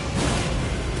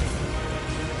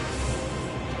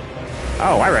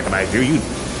 Oh, I recognize you.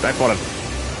 That's one of...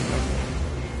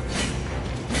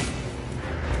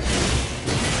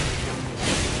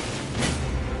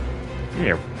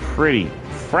 You're pretty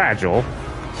fragile.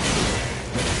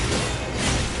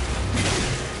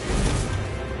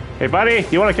 Hey, buddy,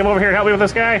 you want to come over here and help me with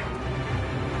this guy?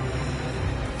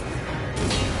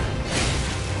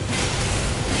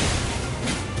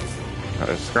 Oh,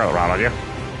 there's a Scarlet Rod on you.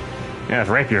 Yeah, this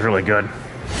rapier's really good.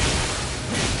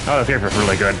 Oh, this rapier's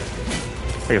really good.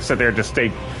 I can sit there and just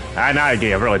stay... now I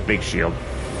gave a really big shield.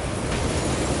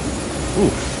 Ooh,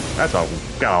 that's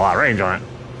got a lot of range on it.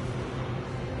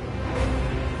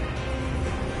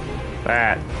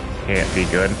 That can't be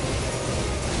good.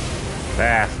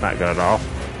 That's not good at all.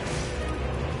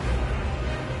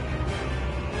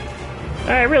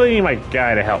 I really need my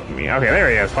guy to help me. Okay, there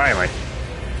he is, finally.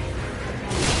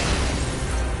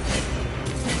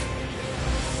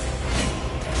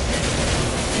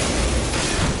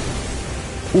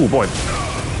 Ooh, boy.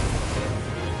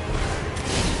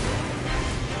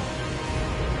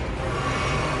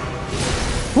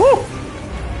 Woo!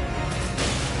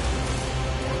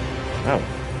 Oh.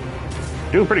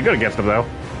 Doing pretty good against him, though.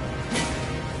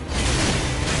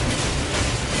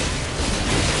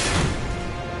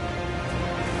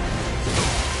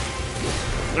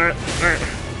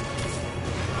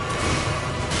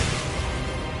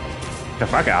 The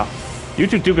fuck out. You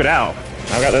two duke it out.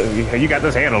 I got this, you got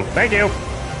this handled. Thank you.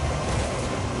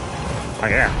 Oh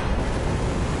yeah.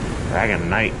 Dragon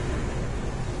Knight.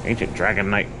 Ancient Dragon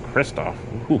Knight Kristoff.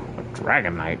 Ooh, a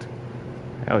Dragon Knight.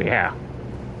 Hell yeah.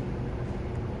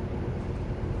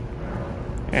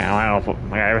 Yeah, well, I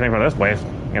got everything from this place.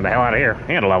 Get the hell out of here.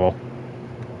 And a level.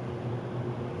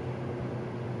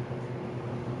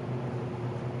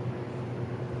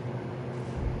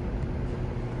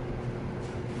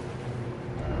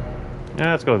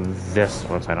 Yeah, let's go this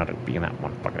one, so I don't have to be in that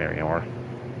one fucking area anymore.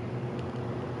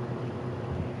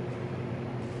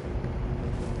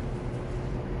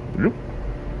 Bloop.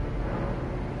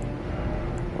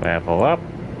 Level up.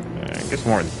 Get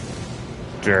some more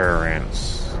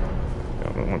endurance.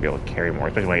 I want to be able to carry more,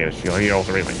 especially when I get a shield. I need to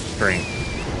also raise my strength.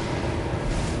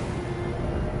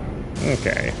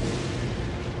 Okay.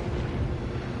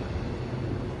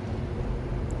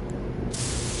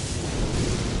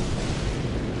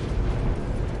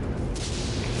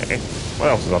 Okay. What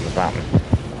else is on this mountain?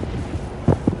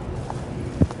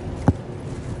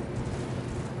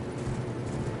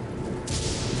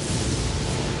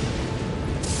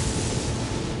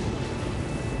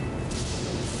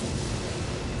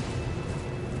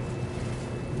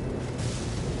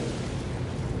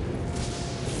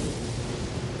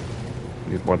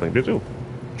 There's more things to do.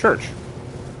 Church.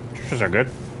 Churches are good.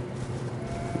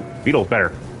 Beetle's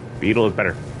better. Beetle is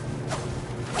better.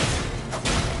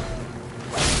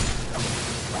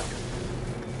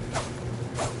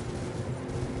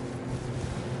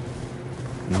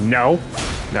 No.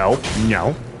 No.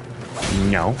 No.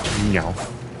 No. No.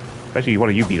 Especially one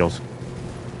of you beetles.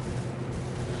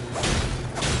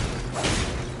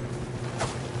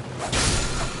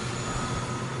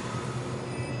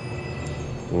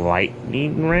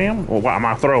 Lightning ram? Well, what, I'm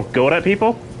gonna throw gold at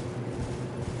people?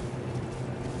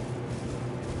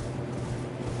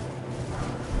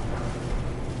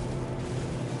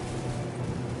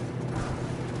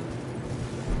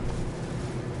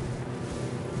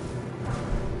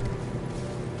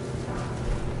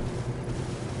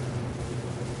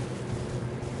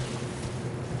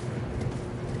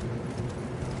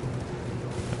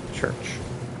 Church.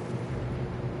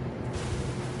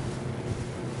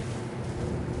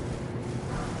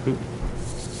 Ooh.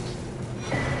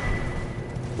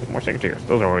 More secretaries.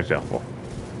 Those are always helpful.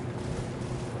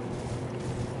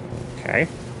 Okay.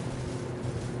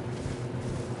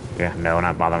 Yeah, no,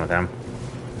 not bothering with them.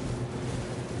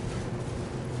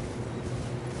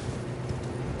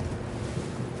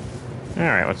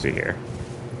 Alright, let's see here.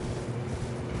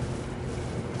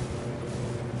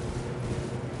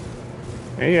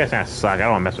 Yeah, you guys kind of suck. I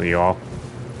don't want to mess with you all.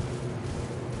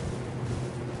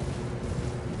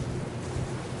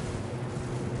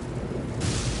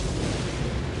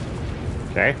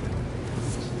 Okay.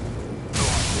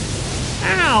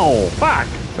 Ow! Fuck!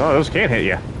 Oh, those can't hit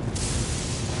you.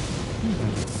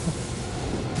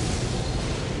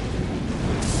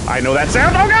 I know that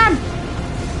sound! Oh, God!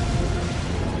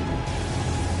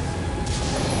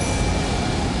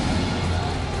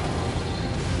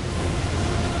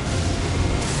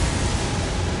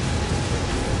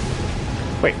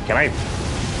 Wait, can I?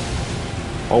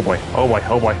 Oh boy, oh boy,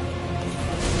 oh boy.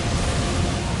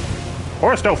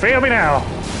 Horse, don't fail me now!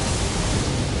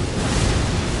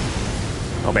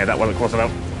 Oh man, that wasn't close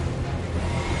enough.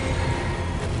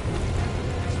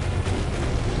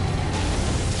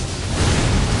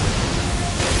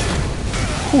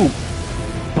 Ooh.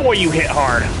 Boy, you hit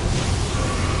hard.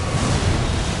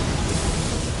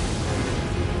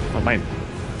 Oh, mine.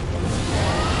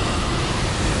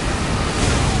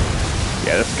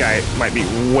 Yeah, this guy might be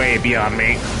way beyond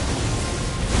me.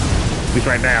 At least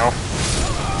right now.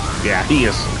 Yeah, he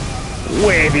is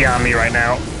way beyond me right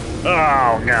now.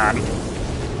 Oh, God.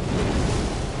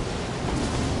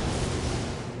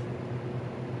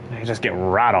 I just get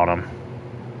rot on him.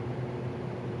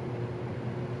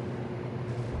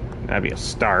 That'd be a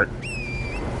start.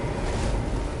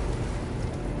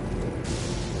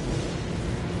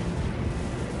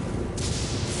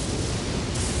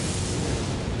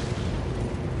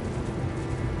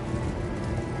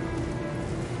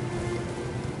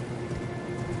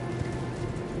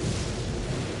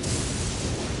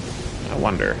 I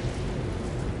wonder.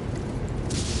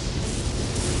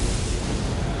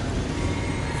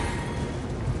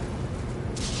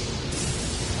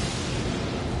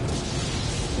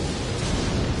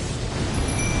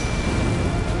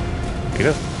 He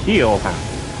does heal from...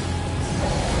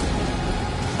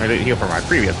 I didn't heal from my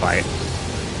previous fight.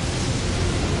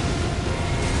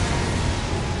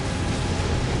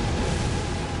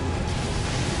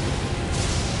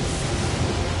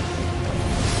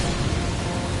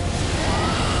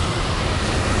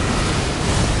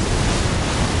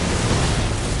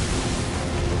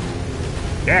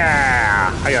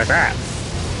 Yeah! How you like that?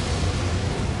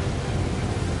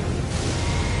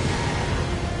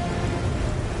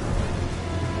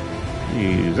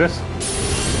 Use this.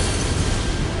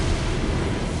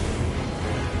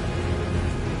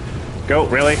 Go,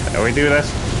 really? Are we do this?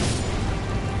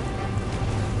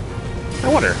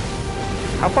 I wonder,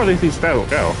 how far do these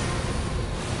go?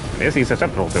 Is he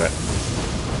susceptible to it?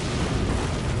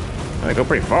 They go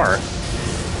pretty far.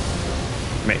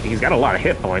 Man, he's got a lot of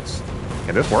hit points.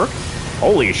 Can this work?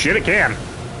 Holy shit, it can!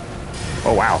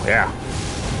 Oh wow, yeah.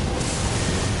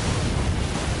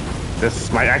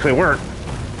 This might actually work.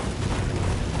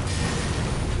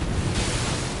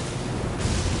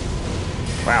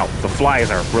 Wow, the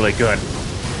flies are really good.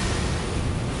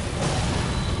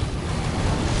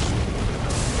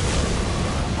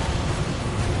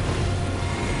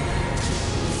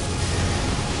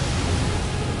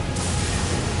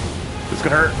 This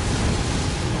could hurt.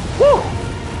 Woo!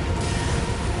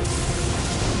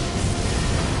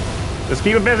 Just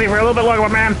keep it busy for a little bit longer,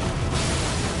 man.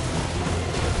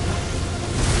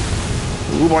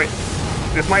 Ooh, boy.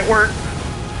 This might work.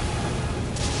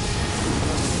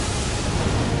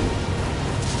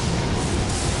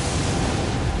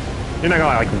 You're not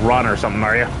gonna, like, run or something,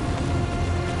 are you?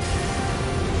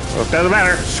 Well, it doesn't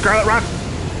matter. Scarlet, run!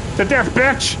 To death,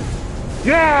 bitch!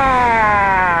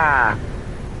 Yeah!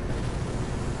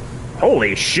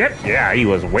 Holy shit! Yeah, he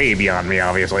was way beyond me,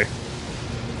 obviously.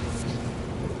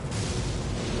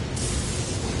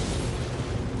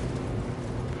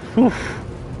 Whew.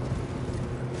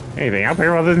 Anything up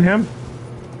here other than him?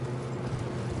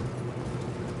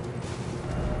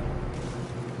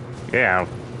 Yeah.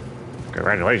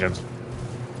 Congratulations.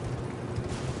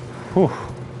 Whew.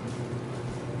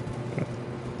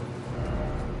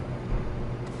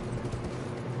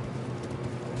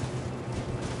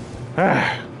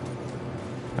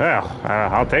 Well,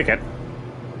 I'll take it.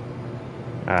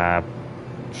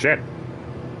 Shit.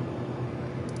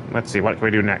 Let's see, what can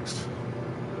we do next?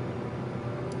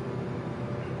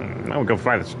 We'll go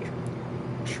find this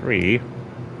tree.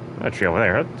 That tree over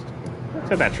there. Let's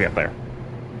hit that tree up there.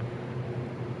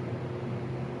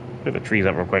 Put the trees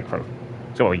up real quick for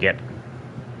see what we get.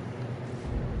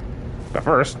 But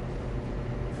first,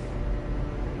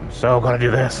 I'm so gonna do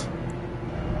this.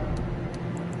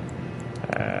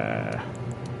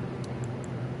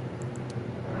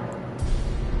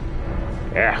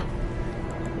 Yeah.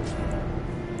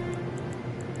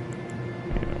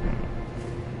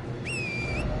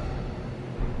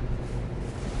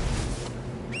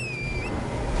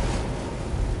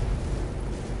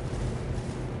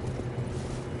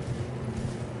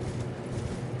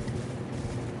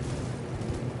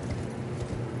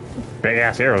 Big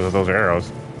ass arrows if those are arrows.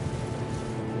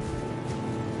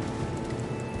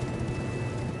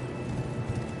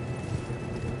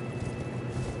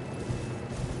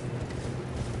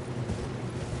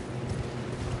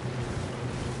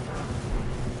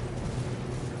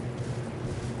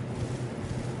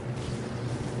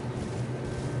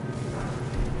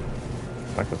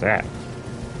 What was that?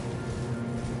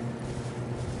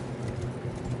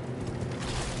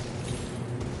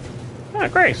 Ah,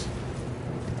 Grace.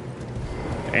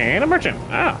 And a merchant.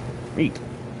 Ah, neat.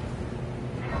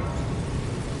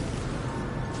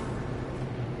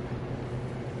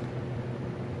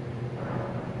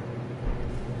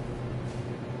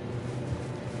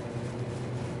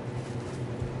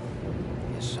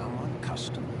 Is someone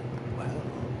custom? Well,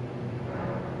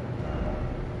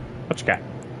 What you got?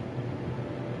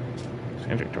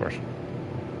 Centric torch.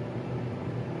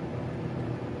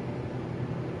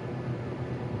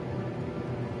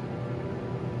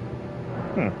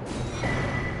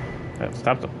 That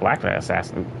stops the black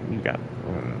assassin. You got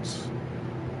wounds.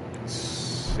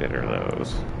 Consider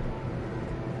those.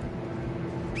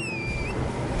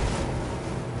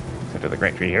 Consider the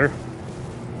great tree here.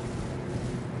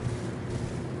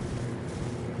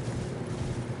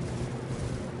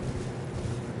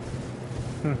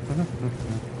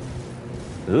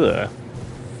 Ugh.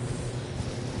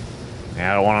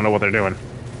 Yeah, I don't want to know what they're doing.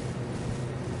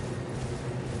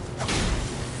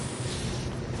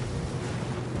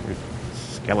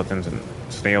 Skeletons and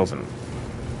snails and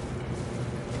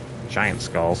giant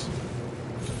skulls.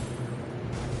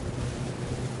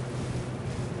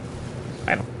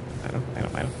 Item.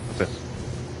 What's this?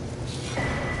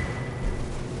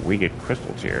 We get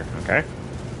crystals here. Okay.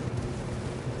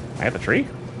 I have the tree?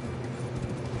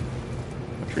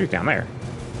 The tree's down there.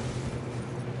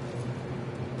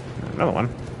 Another one.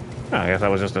 Oh, I guess that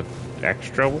was just an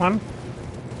extra one?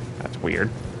 That's weird.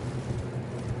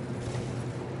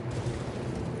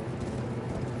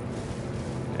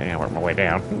 Yeah, I work my way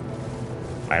down.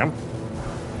 Item.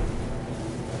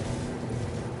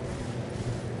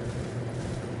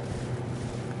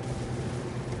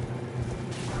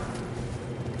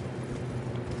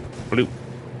 Blue.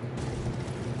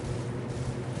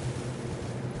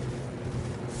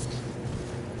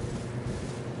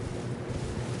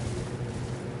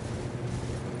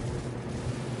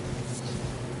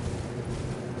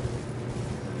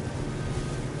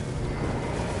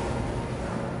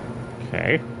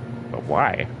 Okay, but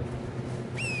why?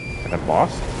 The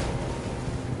boss?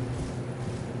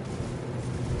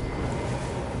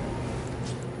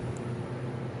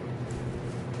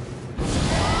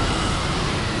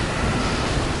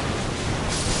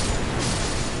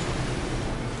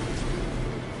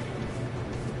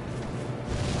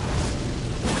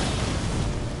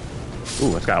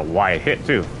 Ooh, it's got a wide hit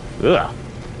too. Ugh.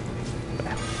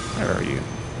 Where are you?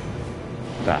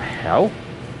 What the hell?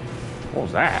 What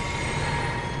was that?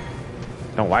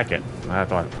 Don't like it. I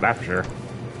thought that for sure.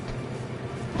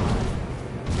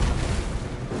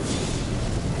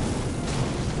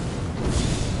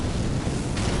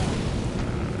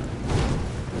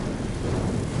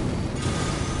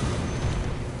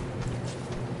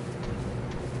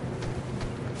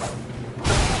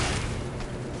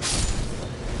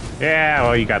 Yeah,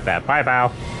 well, you got that. Bye,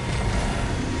 pal.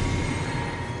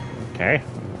 Okay.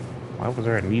 Why was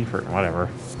there a need for whatever?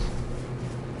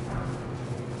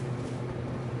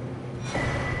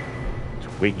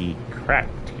 Twiggy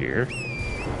cracked here.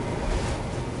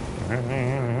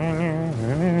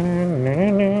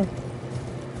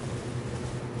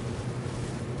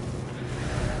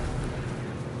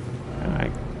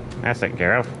 Alright, that's taken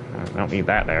care of. I don't need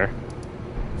that there.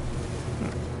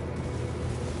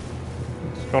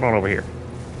 What's going on over here?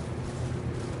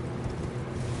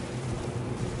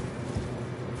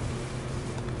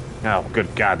 Oh,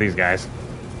 good God, these guys.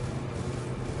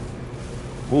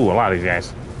 Ooh, a lot of these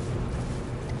guys.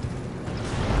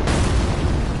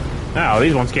 Oh,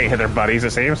 these ones can't hit their buddies,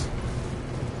 it seems.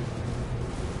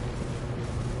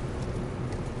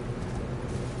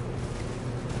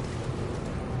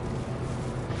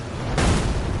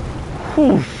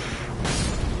 Whew.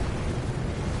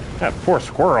 That poor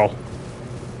squirrel.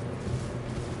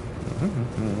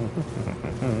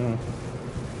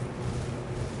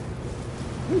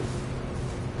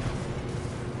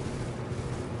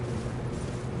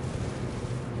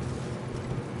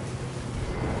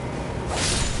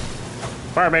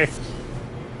 Fire me.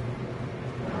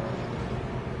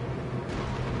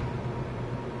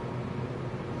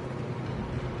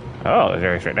 Oh, there's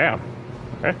area straight down.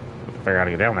 Okay. Figure out how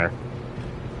to get down there.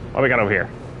 What do we got over here?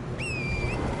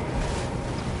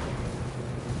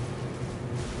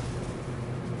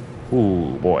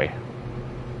 Ooh, boy.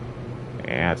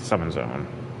 Yeah, it's a summon zone.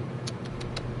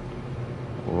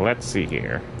 Let's see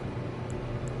here.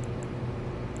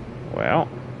 Well,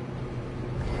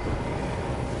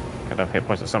 got enough hit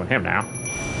points to summon him now.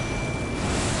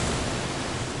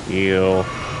 Heal.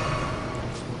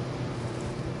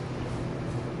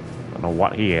 Don't know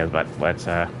what he is, but let's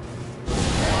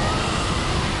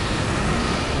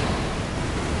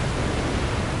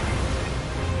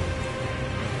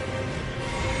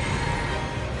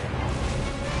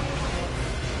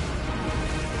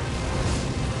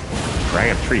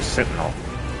Dragon Tree Sentinel.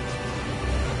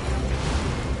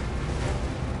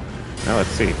 Now let's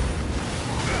see.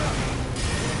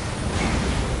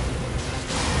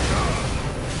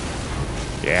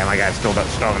 Yeah, my guy's still not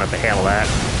strong enough to handle that.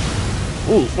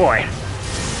 Ooh, boy.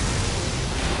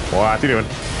 What's he doing?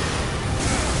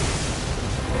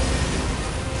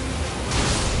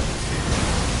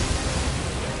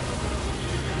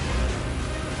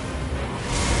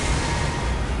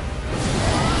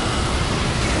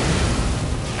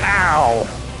 Ow!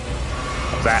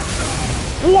 What's that?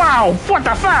 Wow! What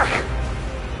the fuck?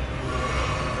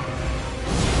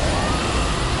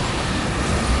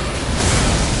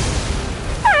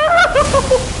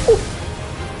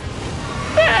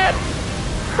 That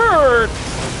hurts!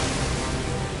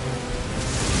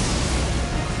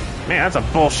 Man, that's a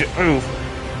bullshit move.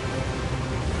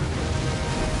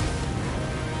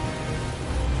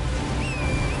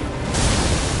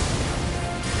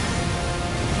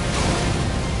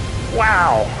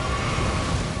 Wow!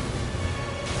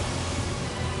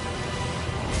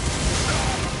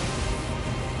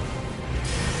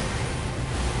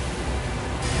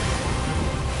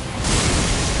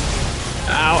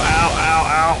 Ow, ow, ow,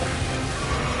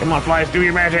 ow. Come on, flies, do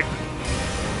your magic.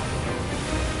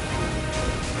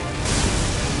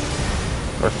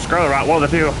 Or some Scarlet Rot, one of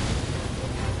the two.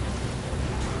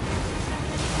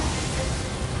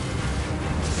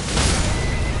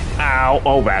 Ow.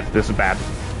 Oh, bad. This is bad.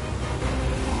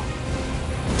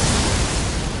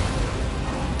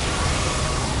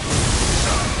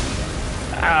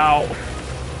 Ow.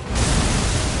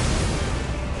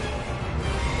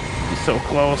 He's so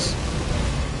close.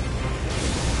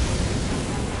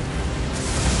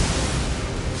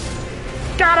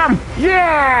 Got him!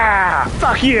 Yeah!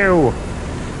 Fuck you!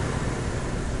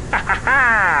 Ha ha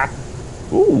ha!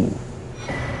 Ooh.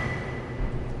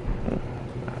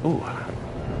 Ooh.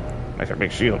 Nice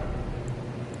big shield.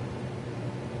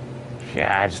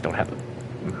 Yeah, I just don't have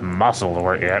the muscle to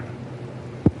work yet.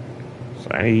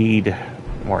 So I need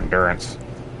more endurance.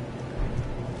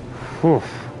 Whew.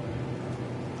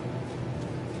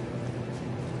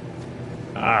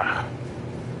 Ah.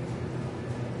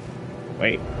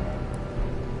 Wait.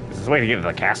 Is this the way to get to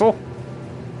the castle?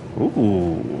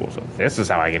 Ooh, so this is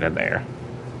how I get in there.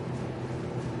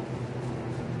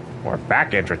 Or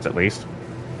back entrance, at least.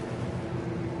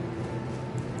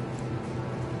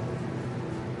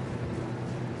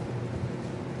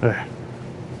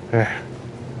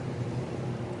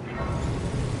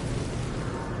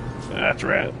 That's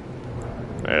right.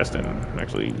 Best and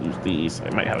actually use these. I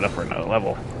might have enough for another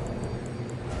level.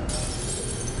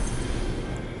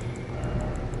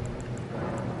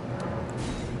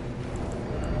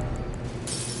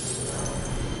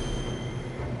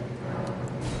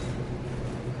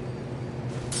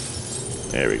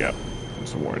 There we go.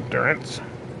 Some more endurance.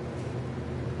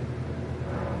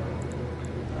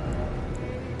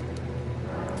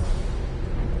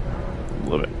 A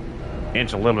little bit.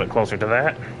 Inch a little bit closer to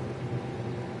that.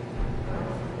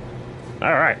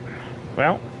 Alright.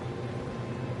 Well,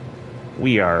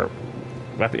 we are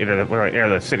about to enter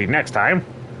the city next time.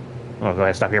 We'll go ahead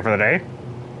and stop here for the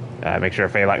day. Make sure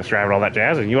Faye likes driving all that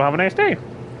jazz, and you'll have a nice day.